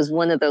was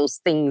one of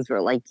those things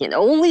where like,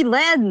 only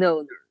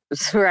landowners,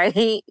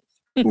 right?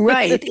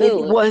 Right.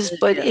 It was,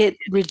 but it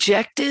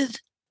rejected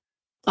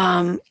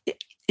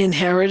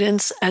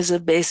inheritance as a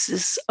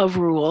basis of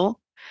rule.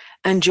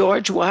 And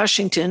George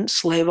Washington,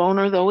 slave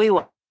owner though he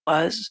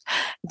was,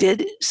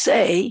 did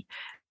say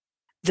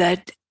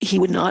that he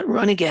would not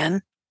run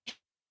again.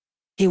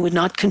 He would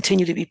not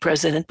continue to be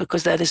president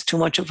because that is too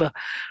much of a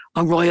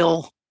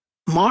royal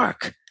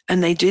mark.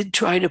 And they did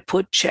try to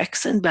put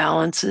checks and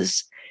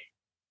balances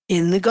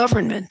in the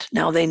government.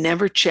 Now, they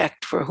never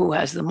checked for who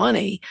has the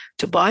money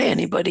to buy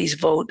anybody's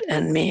vote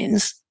and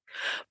means,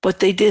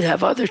 but they did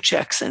have other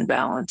checks and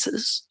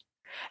balances.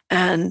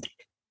 And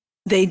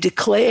they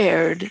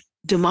declared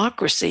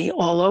democracy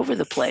all over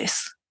the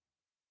place.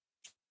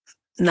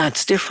 And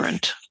that's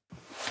different.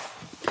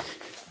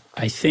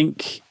 I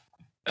think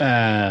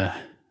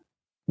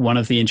one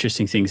of the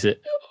interesting things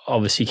that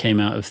obviously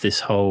came out of this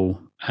whole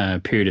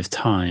period of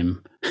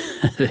time,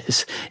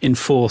 this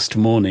enforced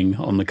mourning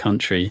on the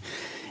country,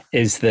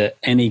 is that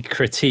any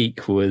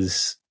critique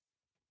was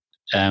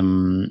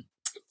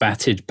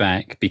batted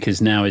back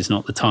because now is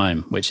not the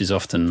time, which is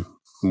often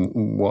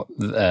what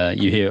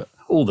you hear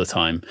all the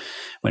time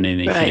when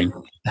anything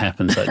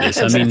happens like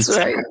this. I mean,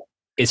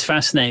 it's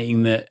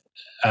fascinating that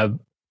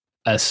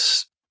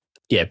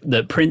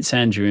that Prince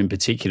Andrew in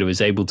particular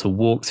was able to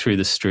walk through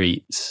the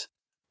streets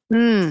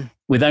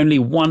with only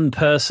one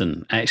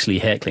person actually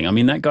heckling. I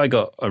mean, that guy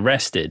got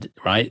arrested,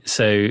 right?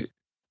 So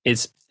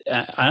it's,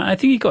 I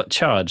think he got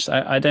charged.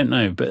 I don't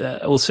know,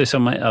 but also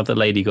some other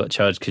lady got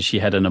charged because she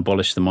had an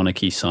abolish the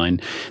monarchy sign,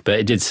 but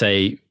it did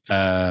say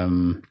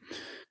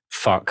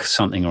fuck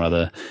something or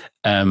other.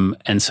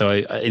 And so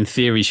in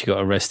theory, she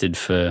got arrested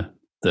for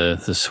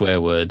the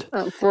swear word.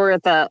 For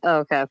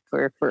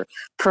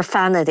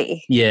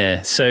profanity.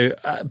 Yeah. So,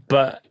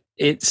 but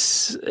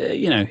it's,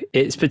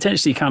 it's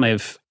potentially kind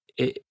of,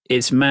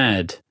 it's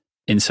mad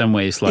in some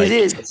ways, like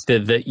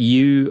that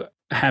you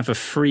have a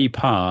free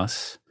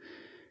pass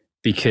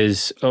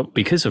because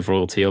of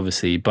royalty,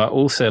 obviously, but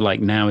also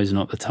like now is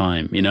not the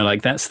time,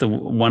 like that's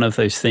one of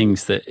those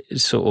things that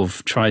sort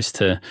of tries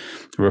to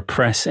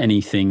repress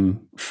anything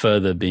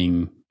further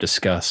being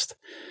discussed.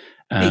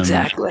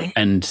 Exactly.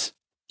 And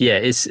yeah,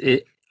 it's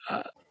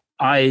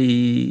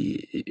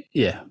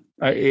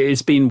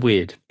been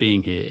weird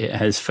being here. It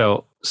has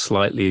felt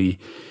slightly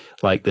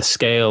like the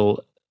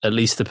scale, at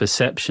least the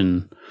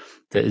perception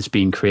that has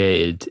been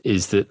created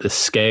is that the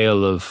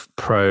scale of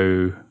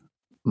pro-monarchy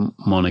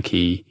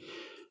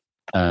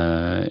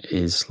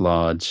is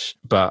large,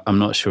 but I'm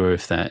not sure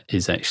if that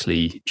is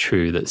actually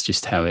true. That's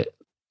just how it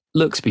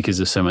looks because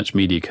of so much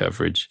media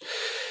coverage.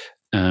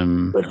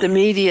 But the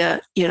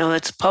media,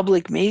 that's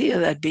public media,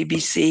 that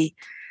BBC,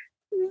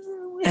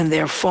 and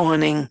they're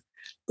fawning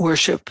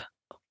worship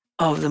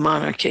of the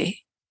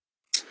monarchy.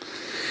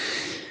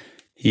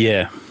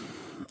 Yeah.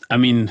 I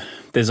mean,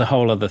 there's a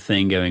whole other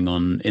thing going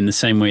on in the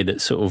same way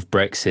that sort of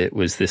Brexit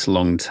was this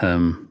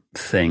long-term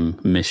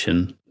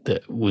mission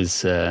that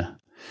was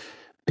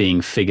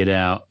being figured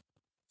out.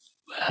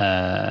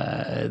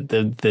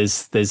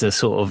 There's a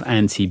sort of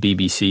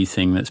anti-BBC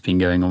thing that's been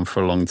going on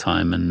for a long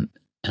time, and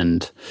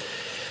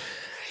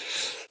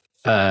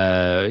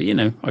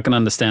I can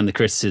understand the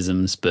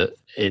criticisms, but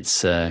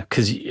it's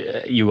because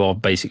you are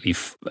basically,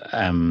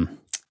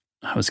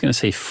 I was going to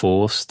say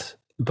forced,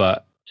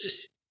 but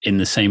in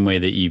the same way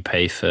that you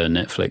pay for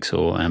Netflix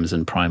or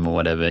Amazon Prime or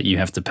whatever, you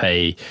have to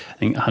pay, I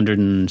think,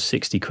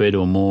 160 quid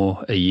or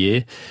more a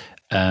year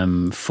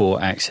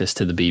for access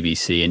to the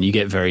BBC, and you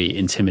get very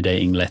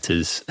intimidating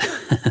letters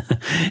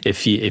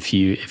if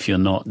you're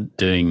not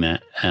doing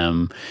that.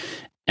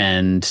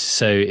 And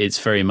so it's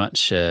very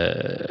much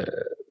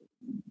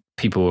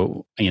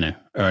people, are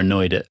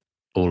annoyed at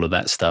all of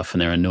that stuff,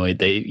 and they're annoyed.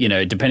 They,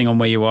 depending on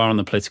where you are on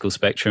the political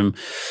spectrum,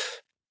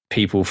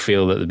 people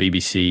feel that the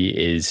BBC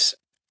is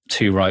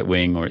too right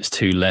wing or it's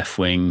too left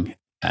wing.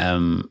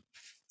 So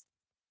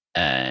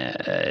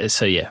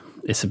yeah,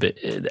 it's a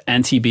bit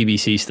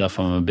anti-BBC stuff.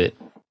 I'm a bit.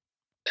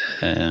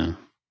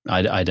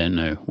 I don't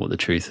know what the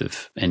truth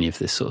of any of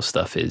this sort of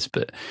stuff is,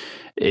 but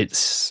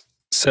it's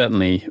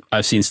certainly,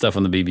 I've seen stuff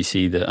on the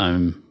BBC that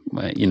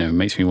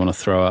makes me want to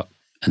throw up.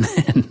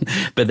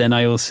 But then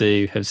I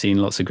also have seen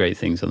lots of great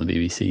things on the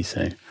BBC.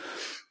 So,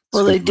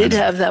 well, they did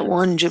have that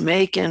one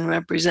Jamaican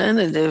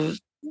representative,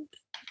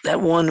 that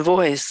one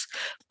voice,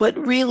 but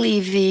really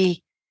the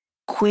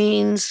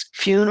Queen's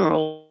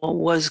funeral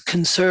was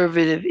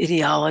conservative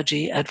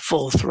ideology at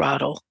full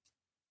throttle,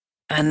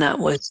 and that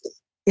was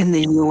in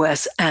the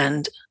US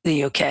and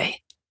the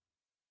UK.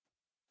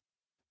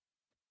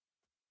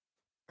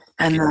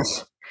 And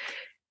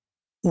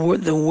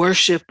the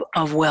worship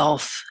of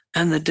wealth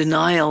and the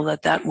denial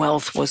that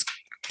wealth was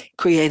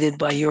created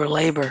by your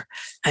labor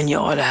and you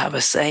ought to have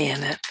a say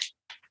in it.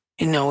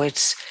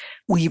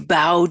 We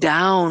bow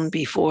down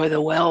before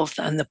the wealth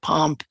and the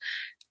pomp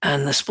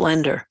and the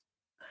splendor.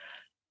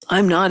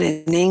 I'm not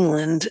in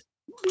England.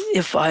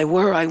 If I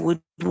were, I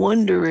would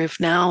wonder if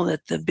now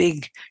that the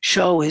big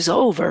show is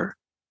over,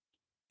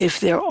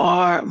 if there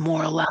are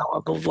more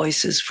allowable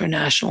voices for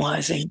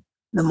nationalizing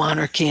the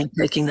monarchy and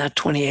taking that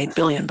 28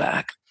 billion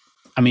back.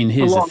 I mean,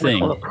 here's the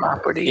thing: all the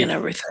property and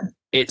everything.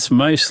 It's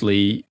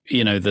mostly,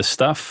 the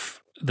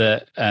stuff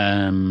that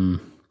the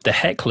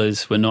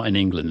hecklers were not in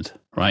England,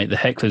 right? The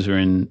hecklers were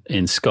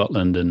in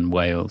Scotland and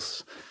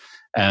Wales.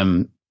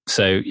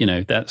 So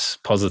that's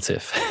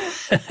positive.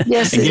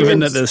 Yes, and given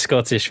that the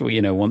Scottish,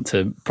 want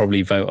to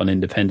probably vote on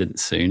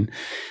independence soon,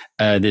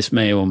 this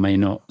may or may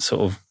not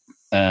sort of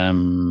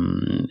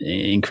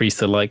increase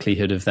the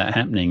likelihood of that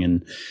happening.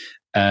 And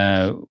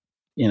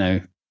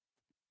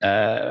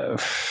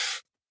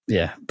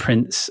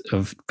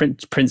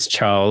Prince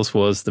Charles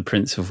was the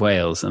Prince of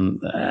Wales,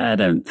 and I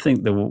don't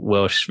think the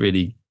Welsh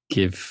really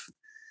give.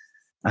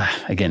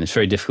 Again, it's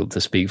very difficult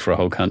to speak for a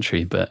whole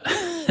country, but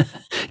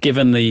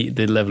given the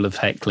level of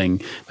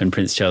heckling when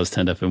Prince Charles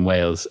turned up in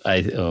Wales,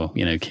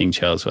 King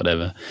Charles,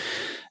 whatever.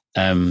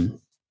 The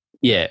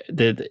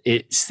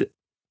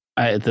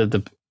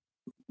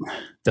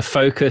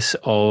focus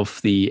of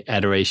the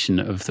adoration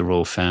of the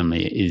royal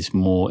family is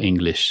more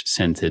English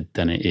centered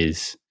than it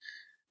is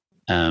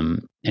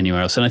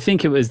anywhere else. And I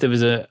think there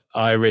was a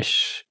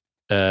Irish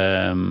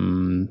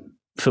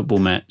football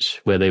match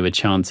where they were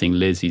chanting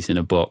 "Lizzie's in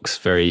a box"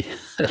 very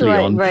early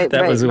on.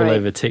 That was all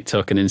over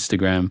TikTok and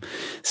Instagram.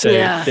 So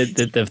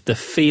the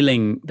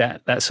feeling,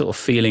 that sort of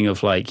feeling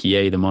of like,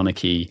 yay, the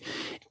monarchy,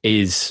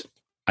 is,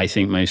 I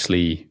think,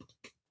 mostly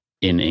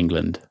in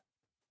England.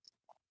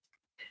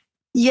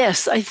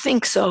 Yes, I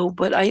think so.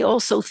 But I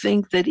also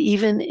think that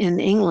even in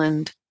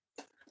England,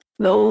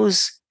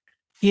 those,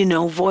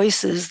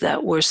 voices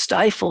that were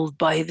stifled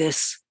by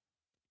this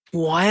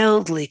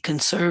wildly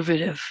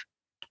conservative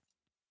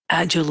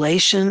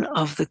adulation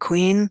of the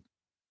Queen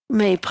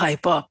may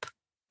pipe up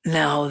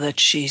now that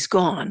she's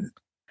gone,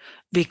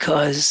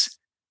 because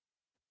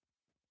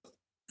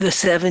the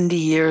 70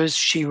 years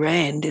she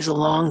reigned is a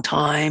long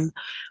time,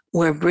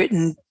 where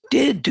Britain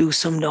did do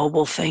some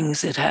noble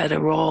things. It had a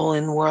role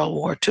in World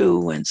War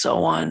II and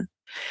so on,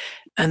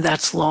 and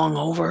that's long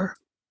over.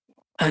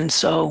 And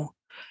so,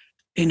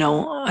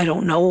 I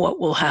don't know what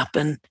will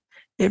happen.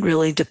 It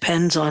really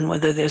depends on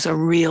whether there's a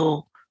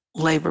real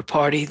Labour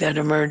Party that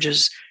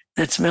emerges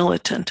that's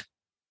militant.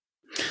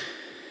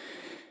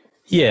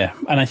 Yeah,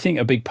 and I think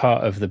a big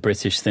part of the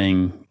British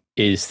thing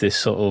is this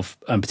sort of,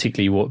 and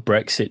particularly what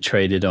Brexit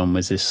traded on,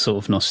 was this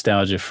sort of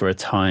nostalgia for a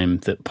time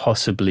that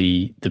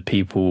possibly the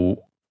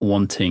people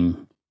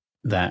wanting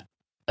that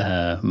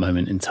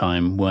moment in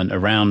time weren't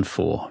around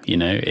for.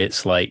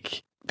 It's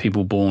like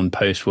people born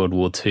post World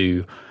War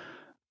II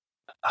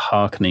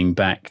hearkening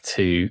back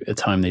to a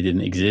time they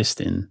didn't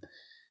exist in.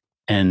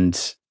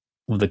 And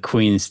the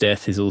Queen's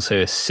death is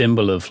also a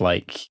symbol of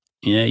like,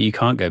 you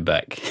can't go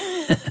back.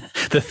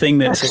 The thing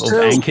that sort of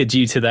anchored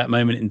you to that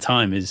moment in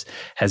time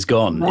has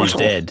gone, is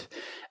dead.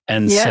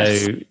 And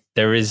so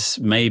there is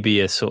maybe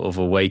a sort of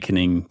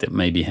awakening that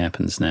maybe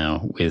happens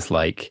now with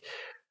like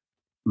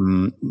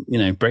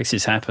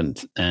Brexit's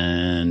happened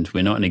and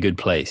we're not in a good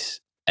place.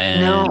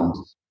 And,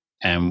 No.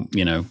 and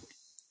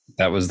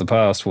that was the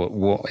past.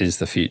 What is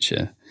the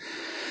future?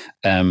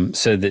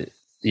 So that,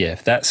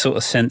 that sort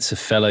of sense of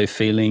fellow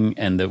feeling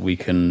and that we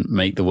can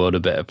make the world a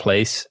better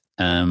place.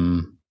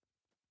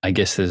 I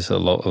guess there's a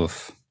lot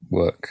of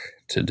work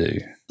to do.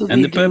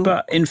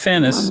 But in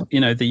fairness,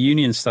 the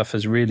union stuff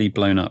has really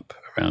blown up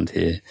around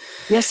here.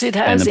 Yes, it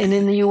has, and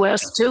in the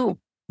U.S. too.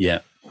 Yeah.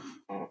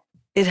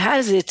 It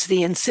has. It's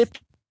the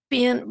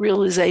incipient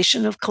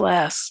realization of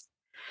class,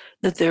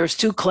 that there's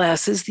two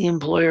classes, the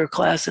employer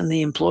class and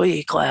the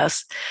employee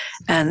class.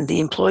 And the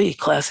employee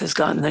class has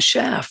gotten the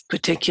shaft,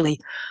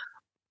 particularly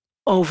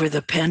over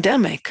the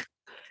pandemic.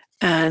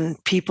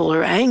 And people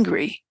are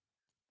angry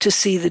to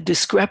see the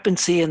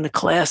discrepancy in the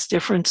class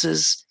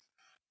differences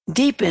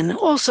deepen.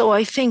 Also,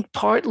 I think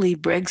partly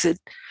Brexit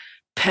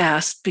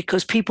passed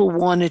because people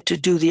wanted to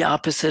do the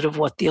opposite of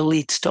what the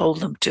elites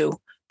told them to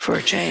for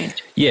a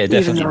change. Yeah,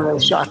 definitely. Even though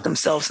they shot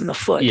themselves in the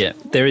foot. Yeah,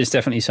 there is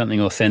definitely something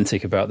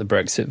authentic about the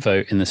Brexit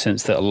vote in the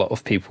sense that a lot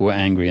of people were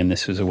angry and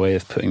this was a way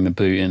of putting the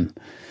boot in.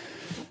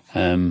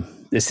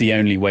 It's the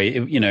only way,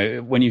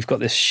 when you've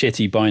got this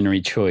shitty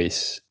binary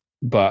choice,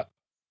 but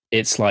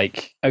it's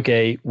like,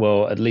 okay,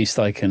 well, at least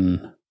I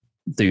can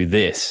do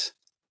this.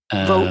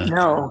 Vote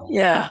no.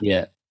 Yeah.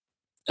 Yeah.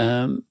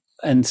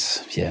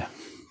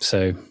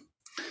 So,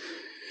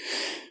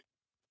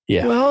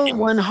 yeah. Well,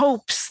 one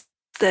hopes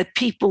that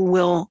people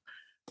will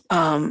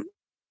kind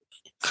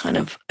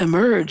of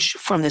emerge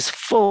from this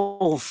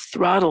full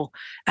throttle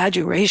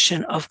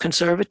adoration of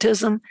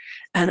conservatism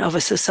and of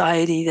a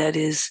society that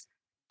is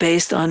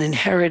based on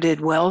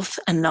inherited wealth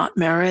and not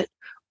merit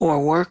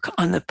or work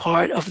on the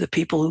part of the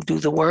people who do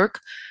the work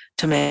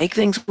to make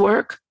things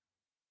work.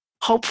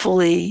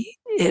 Hopefully,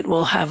 it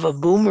will have a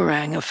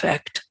boomerang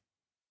effect.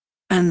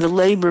 And the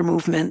labor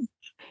movement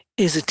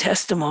is a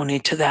testimony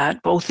to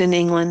that, both in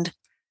England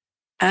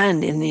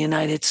and in the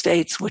United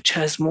States, which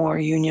has more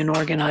union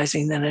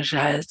organizing than it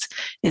has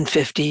in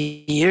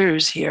 50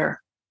 years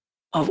here,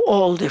 of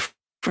all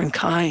different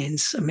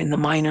kinds. I mean, the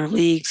minor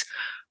leagues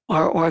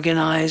are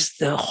organized,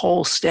 the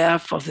whole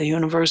staff of the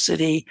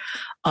University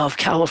of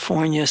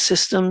California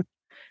system,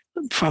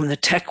 from the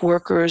tech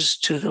workers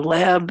to the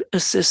lab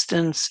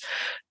assistants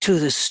to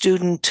the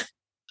student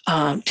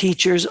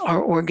teachers are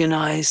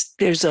organized.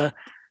 There's a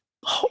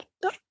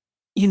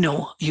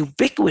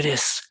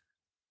ubiquitous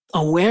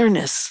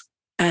awareness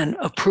and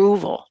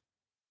approval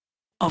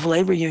of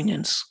labor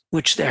unions,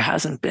 which there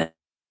hasn't been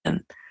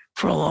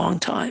for a long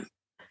time.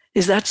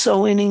 Is that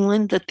so in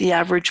England, that the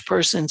average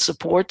person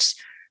supports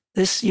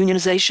this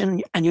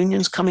unionization and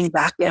unions coming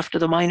back after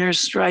the miners'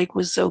 strike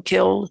was so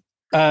killed?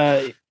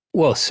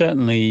 Well,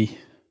 certainly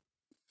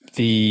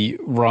the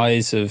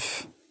rise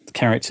of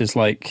characters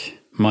like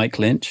Mike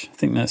Lynch, I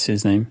think that's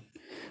his name,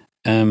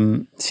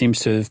 seems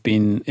to have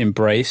been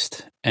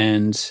embraced,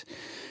 and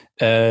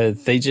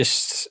they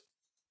just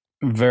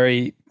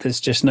there's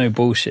just no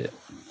bullshit,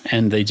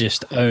 and they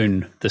just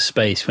own the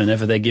space.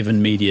 Whenever they're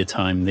given media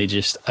time, they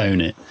just own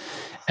it,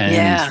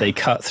 and they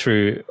cut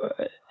through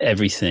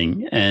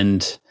everything,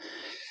 and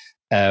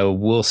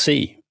we'll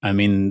see. I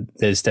mean,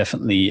 there's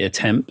definitely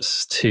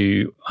attempts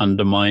to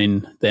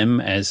undermine them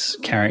as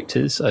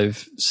characters.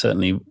 I've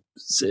certainly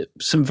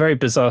some very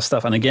bizarre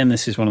stuff. And again,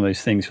 this is one of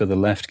those things where the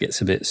left gets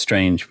a bit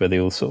strange, where they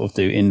all sort of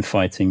do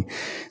infighting.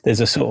 There's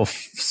a sort of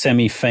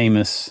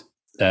semi-famous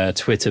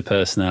Twitter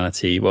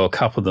personality. Well, a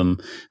couple of them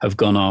have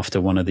gone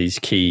after one of these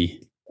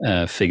key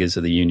figures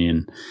of the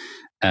union,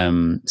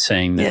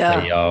 saying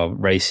that they are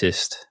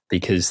racist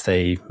because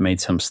they made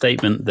some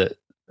statement that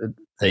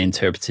they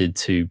interpreted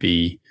to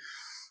be,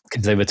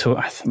 because they were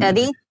talking.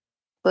 Eddie?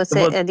 Was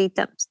it Eddie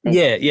Tempston?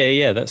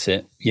 Yeah, that's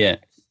it. Yeah.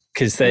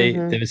 Because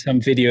there was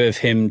some video of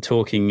him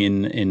talking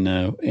in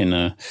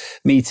a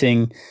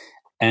meeting,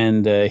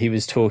 and he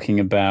was talking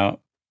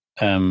about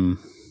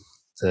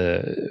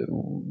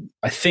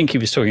I think he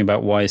was talking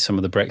about why some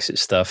of the Brexit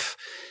stuff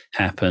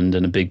happened,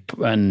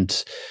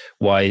 and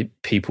why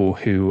people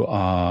who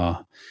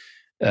are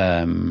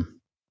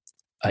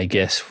I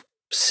guess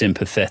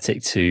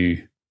sympathetic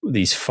to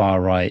these far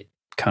right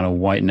kind of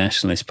white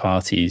nationalist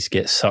parties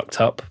get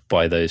sucked up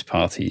by those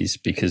parties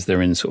because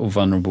they're in sort of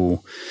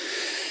vulnerable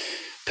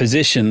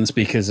positions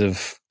because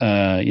of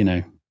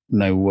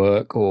no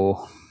work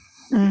or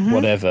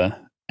whatever.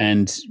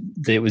 And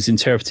it was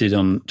interpreted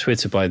on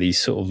Twitter by these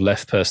sort of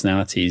left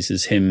personalities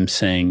as him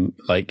saying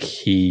like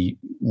he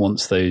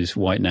wants those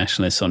white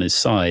nationalists on his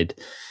side,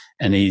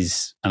 and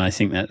I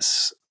think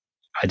that's,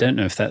 I don't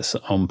know if that's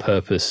on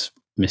purpose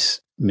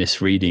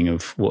misreading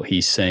of what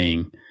he's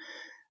saying.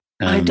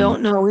 I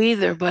don't know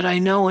either, but I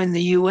know in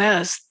the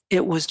US,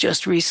 it was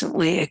just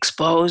recently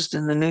exposed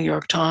in the New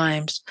York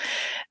Times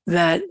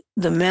that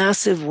the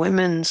massive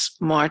women's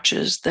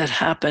marches that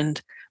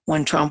happened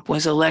when Trump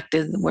was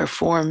elected, where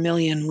 4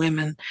 million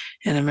women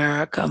in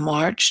America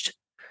marched,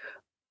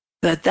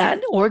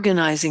 that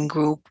organizing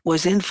group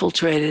was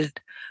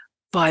infiltrated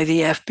by the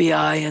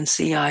FBI and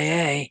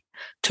CIA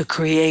to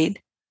create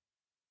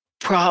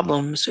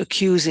problems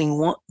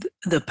accusing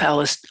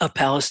a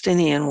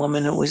Palestinian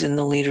woman who was in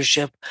the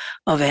leadership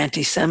of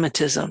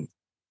anti-Semitism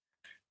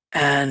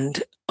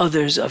and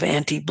others of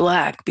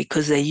anti-Black,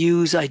 because they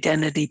use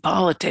identity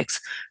politics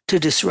to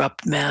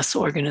disrupt mass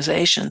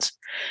organizations.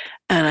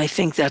 And I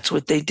think that's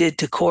what they did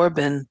to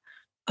Corbyn,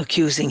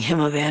 accusing him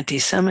of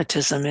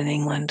anti-Semitism in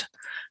England,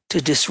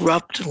 to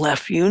disrupt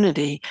left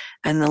unity.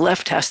 And the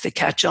left has to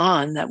catch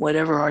on that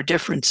whatever our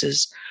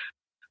differences,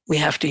 we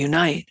have to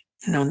unite,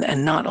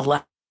 and not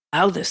allow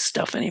this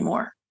stuff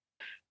anymore.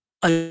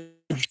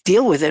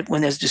 Deal with it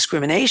when there's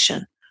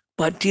discrimination,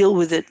 but deal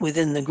with it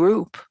within the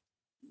group.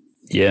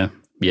 Yeah,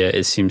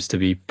 it seems to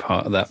be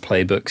part of that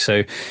playbook.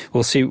 So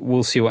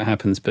we'll see what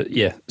happens. But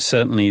yeah,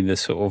 certainly the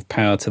sort of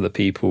power to the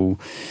people,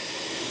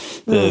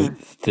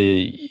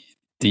 the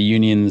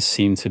unions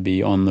seem to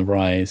be on the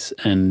rise,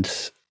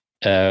 and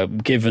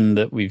given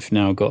that we've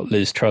now got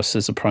Liz Truss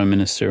as a prime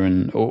minister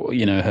and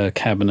her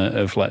cabinet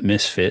of like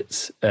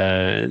misfits,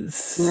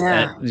 there's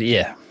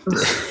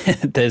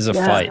a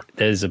fight.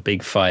 There's a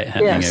big fight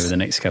happening over the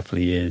next couple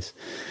of years.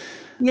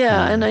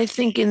 Yeah, and I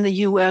think in the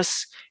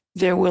U.S.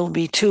 there will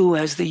be too,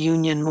 as the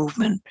union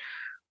movement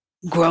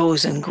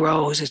grows and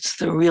grows. It's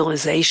the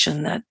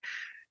realization that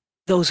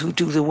those who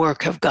do the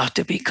work have got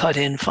to be cut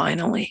in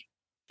finally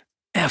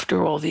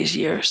after all these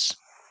years.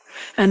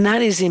 And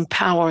that is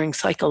empowering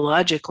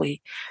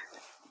psychologically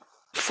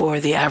for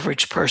the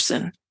average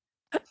person,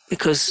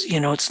 because,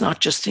 it's not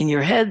just in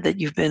your head that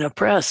you've been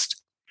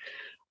oppressed,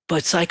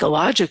 but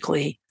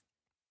psychologically,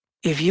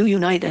 if you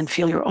unite and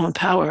feel your own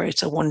power,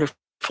 it's a wonderful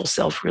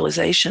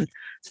self-realization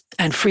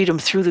and freedom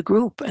through the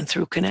group and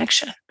through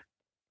connection.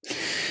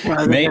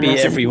 Maybe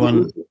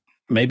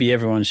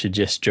everyone should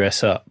just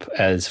dress up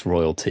as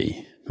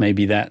royalty.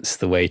 Maybe that's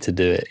the way to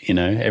do it.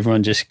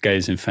 Everyone just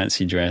goes in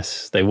fancy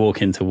dress. They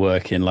walk into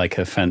work in like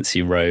a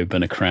fancy robe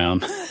and a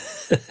crown.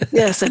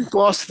 Yes, and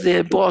boss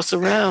the boss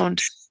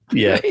around.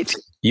 Yeah. Right?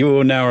 You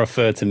will now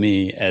refer to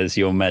me as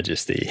Your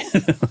Majesty.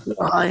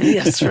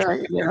 Yes,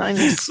 right. Your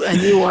Highness.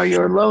 And you are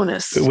Your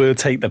Lowness. We'll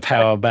take the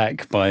power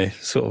back by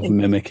sort of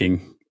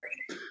mimicking.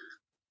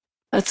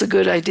 That's a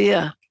good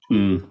idea.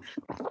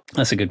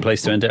 That's a good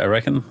place to end it, I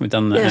reckon. We've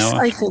done that hour. Yes,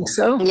 I think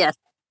so. Yes.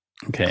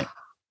 Okay.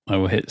 I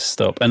will hit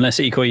stop. Unless,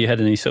 Iko, you had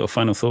any sort of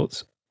final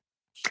thoughts?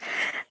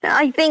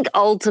 I think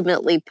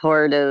ultimately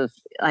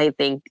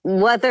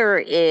whether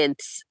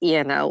it's,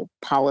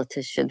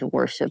 politician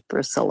worship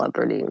or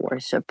celebrity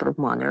worship or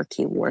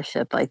monarchy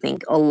worship, I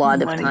think a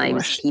lot of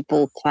times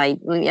people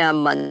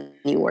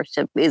money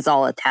worship is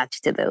all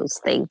attached to those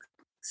things.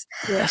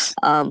 Yes.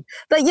 But,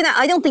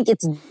 I don't think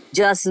it's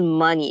just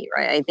money,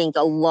 right? I think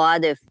a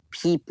lot of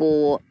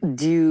people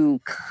do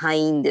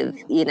kind of,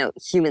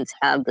 humans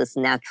have this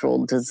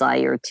natural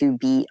desire to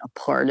be a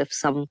part of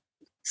someone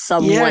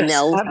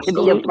else, absolutely.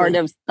 to be a part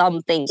of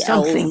something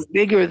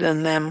bigger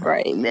than them.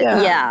 Right.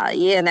 Yeah,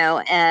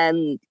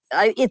 and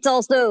it's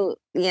also,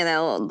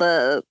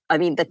 the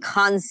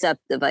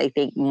concept of, I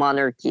think,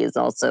 monarchy is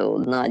also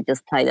not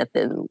just tied up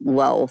in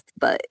wealth,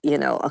 but,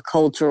 a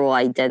cultural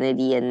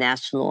identity and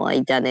national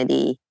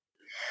identity.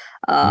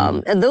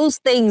 And those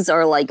things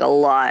are like a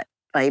lot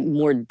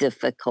more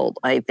difficult,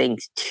 I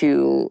think,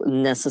 to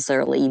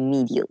necessarily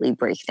immediately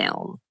break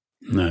down.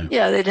 No.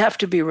 Yeah, they'd have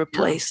to be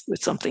replaced with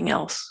something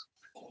else.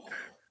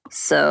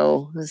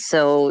 So a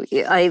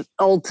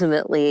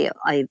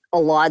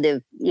lot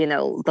of,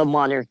 the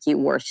monarchy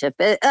worship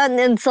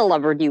and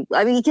celebrity,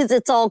 because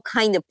it's all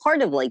kind of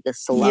part of like the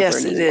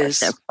celebrity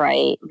worship,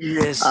 right?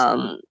 It is.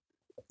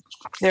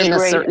 In a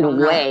certain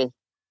way.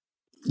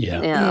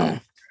 Yeah.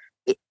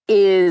 It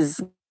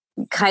is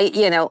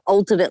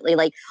ultimately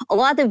like a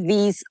lot of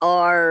these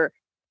are,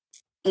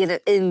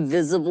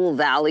 invisible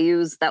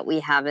values that we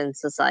have in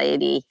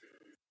society.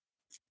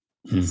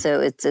 So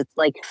it's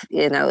like,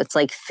 it's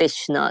like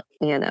fish nut,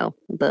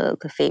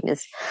 the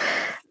famous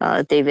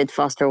David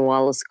Foster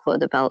Wallace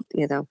quote about,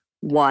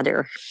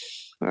 water,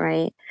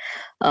 right?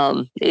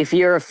 If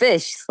you're a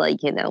fish,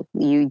 like,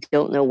 you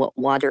don't know what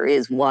water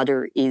is.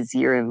 Water is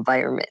your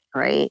environment,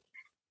 right?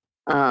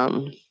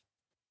 And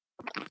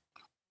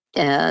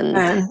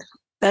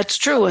that's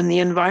true. In the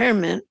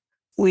environment,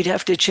 we'd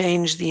have to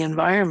change the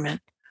environment,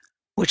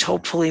 which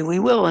hopefully we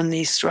will, and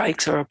these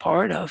strikes are a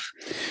part of.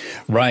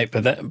 Right,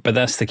 but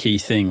that's the key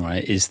thing,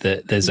 right? Is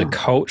that there's a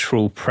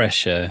cultural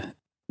pressure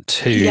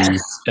to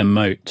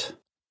emote,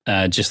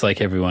 just like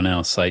everyone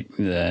else. Like,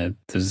 I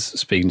was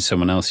speaking to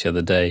someone else the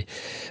other day.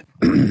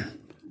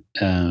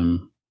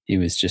 He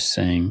was just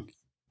saying,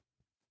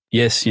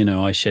 yes,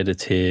 I shed a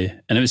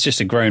tear. And it was just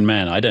a grown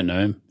man. I don't know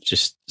him.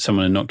 Just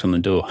someone had knocked on the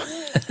door.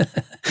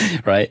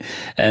 Right.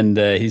 And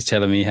he's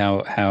telling me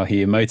how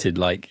he emoted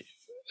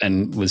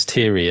and was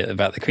teary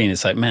about the Queen.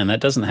 It's like, man,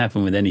 that doesn't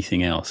happen with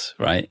anything else.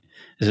 Right.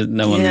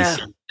 No one's,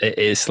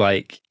 it's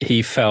like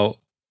he felt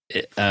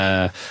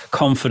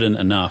confident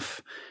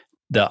enough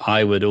that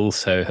I would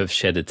also have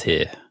shed a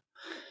tear.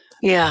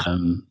 Yeah.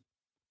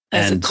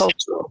 As a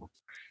cultural.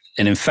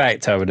 And in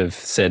fact, I would have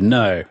said,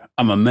 no,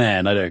 I'm a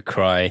man. I don't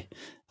cry.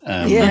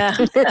 Yeah.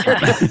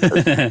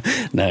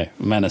 No,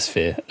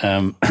 manosphere.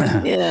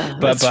 Yeah.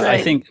 But that's right.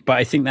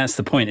 I think that's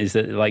the point, is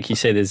that, like you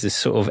say, there's this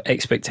sort of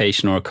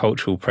expectation or a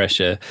cultural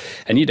pressure,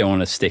 and you don't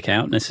want to stick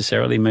out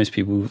necessarily. Most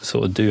people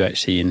sort of do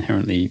actually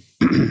inherently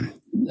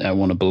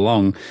want to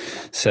belong.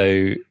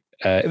 So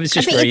it was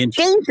just very it's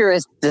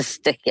dangerous to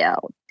stick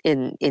out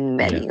in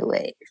many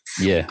ways.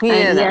 Yeah.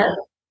 And yet,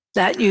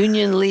 that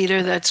union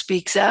leader that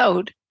speaks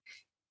out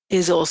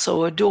is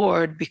also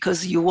adored,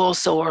 because you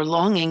also are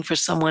longing for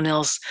someone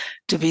else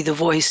to be the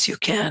voice you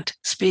can't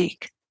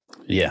speak.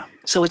 Yeah.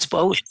 So it's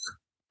both.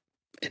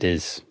 It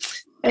is.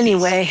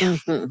 Anyway.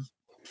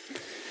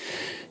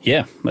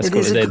 Yeah, let's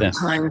call it a day there.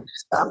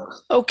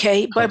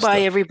 Okay, bye-bye,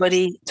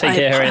 everybody. Take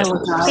care, Harriet.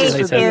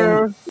 Take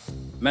care.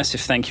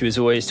 Massive thank you as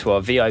always to our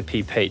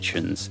VIP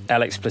patrons: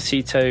 Alex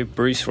Placito,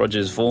 Bruce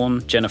Rogers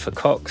Vaughan, Jennifer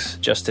Cox,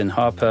 Justin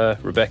Harper,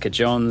 Rebecca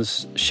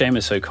Johns,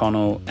 Seamus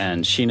O'Connell,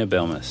 and Sheena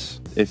Bilmus.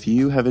 If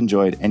you have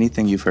enjoyed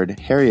anything you've heard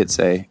Harriet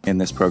say in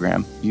this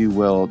program, you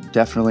will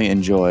definitely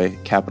enjoy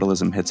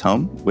Capitalism Hits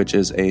Home, which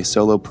is a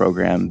solo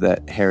program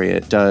that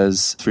Harriet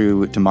does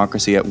through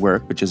Democracy at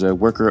Work, which is a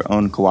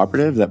worker-owned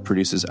cooperative that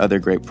produces other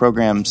great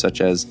programs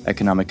such as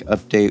Economic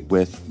Update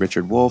with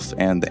Richard Wolff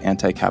and the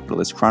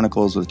Anti-Capitalist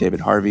Chronicles with David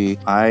Harvey.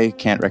 I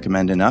can't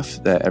recommend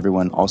enough that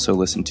everyone also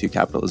listen to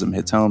Capitalism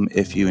Hits Home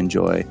if you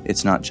enjoy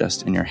It's Not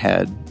Just in Your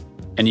Head.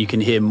 And you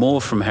can hear more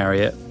from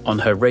Harriet on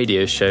her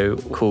radio show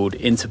called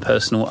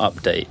Interpersonal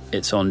Update.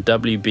 It's on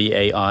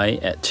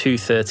WBAI at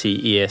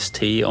 2:30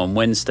 EST on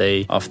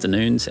Wednesday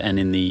afternoons and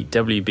in the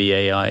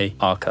WBAI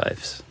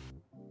archives.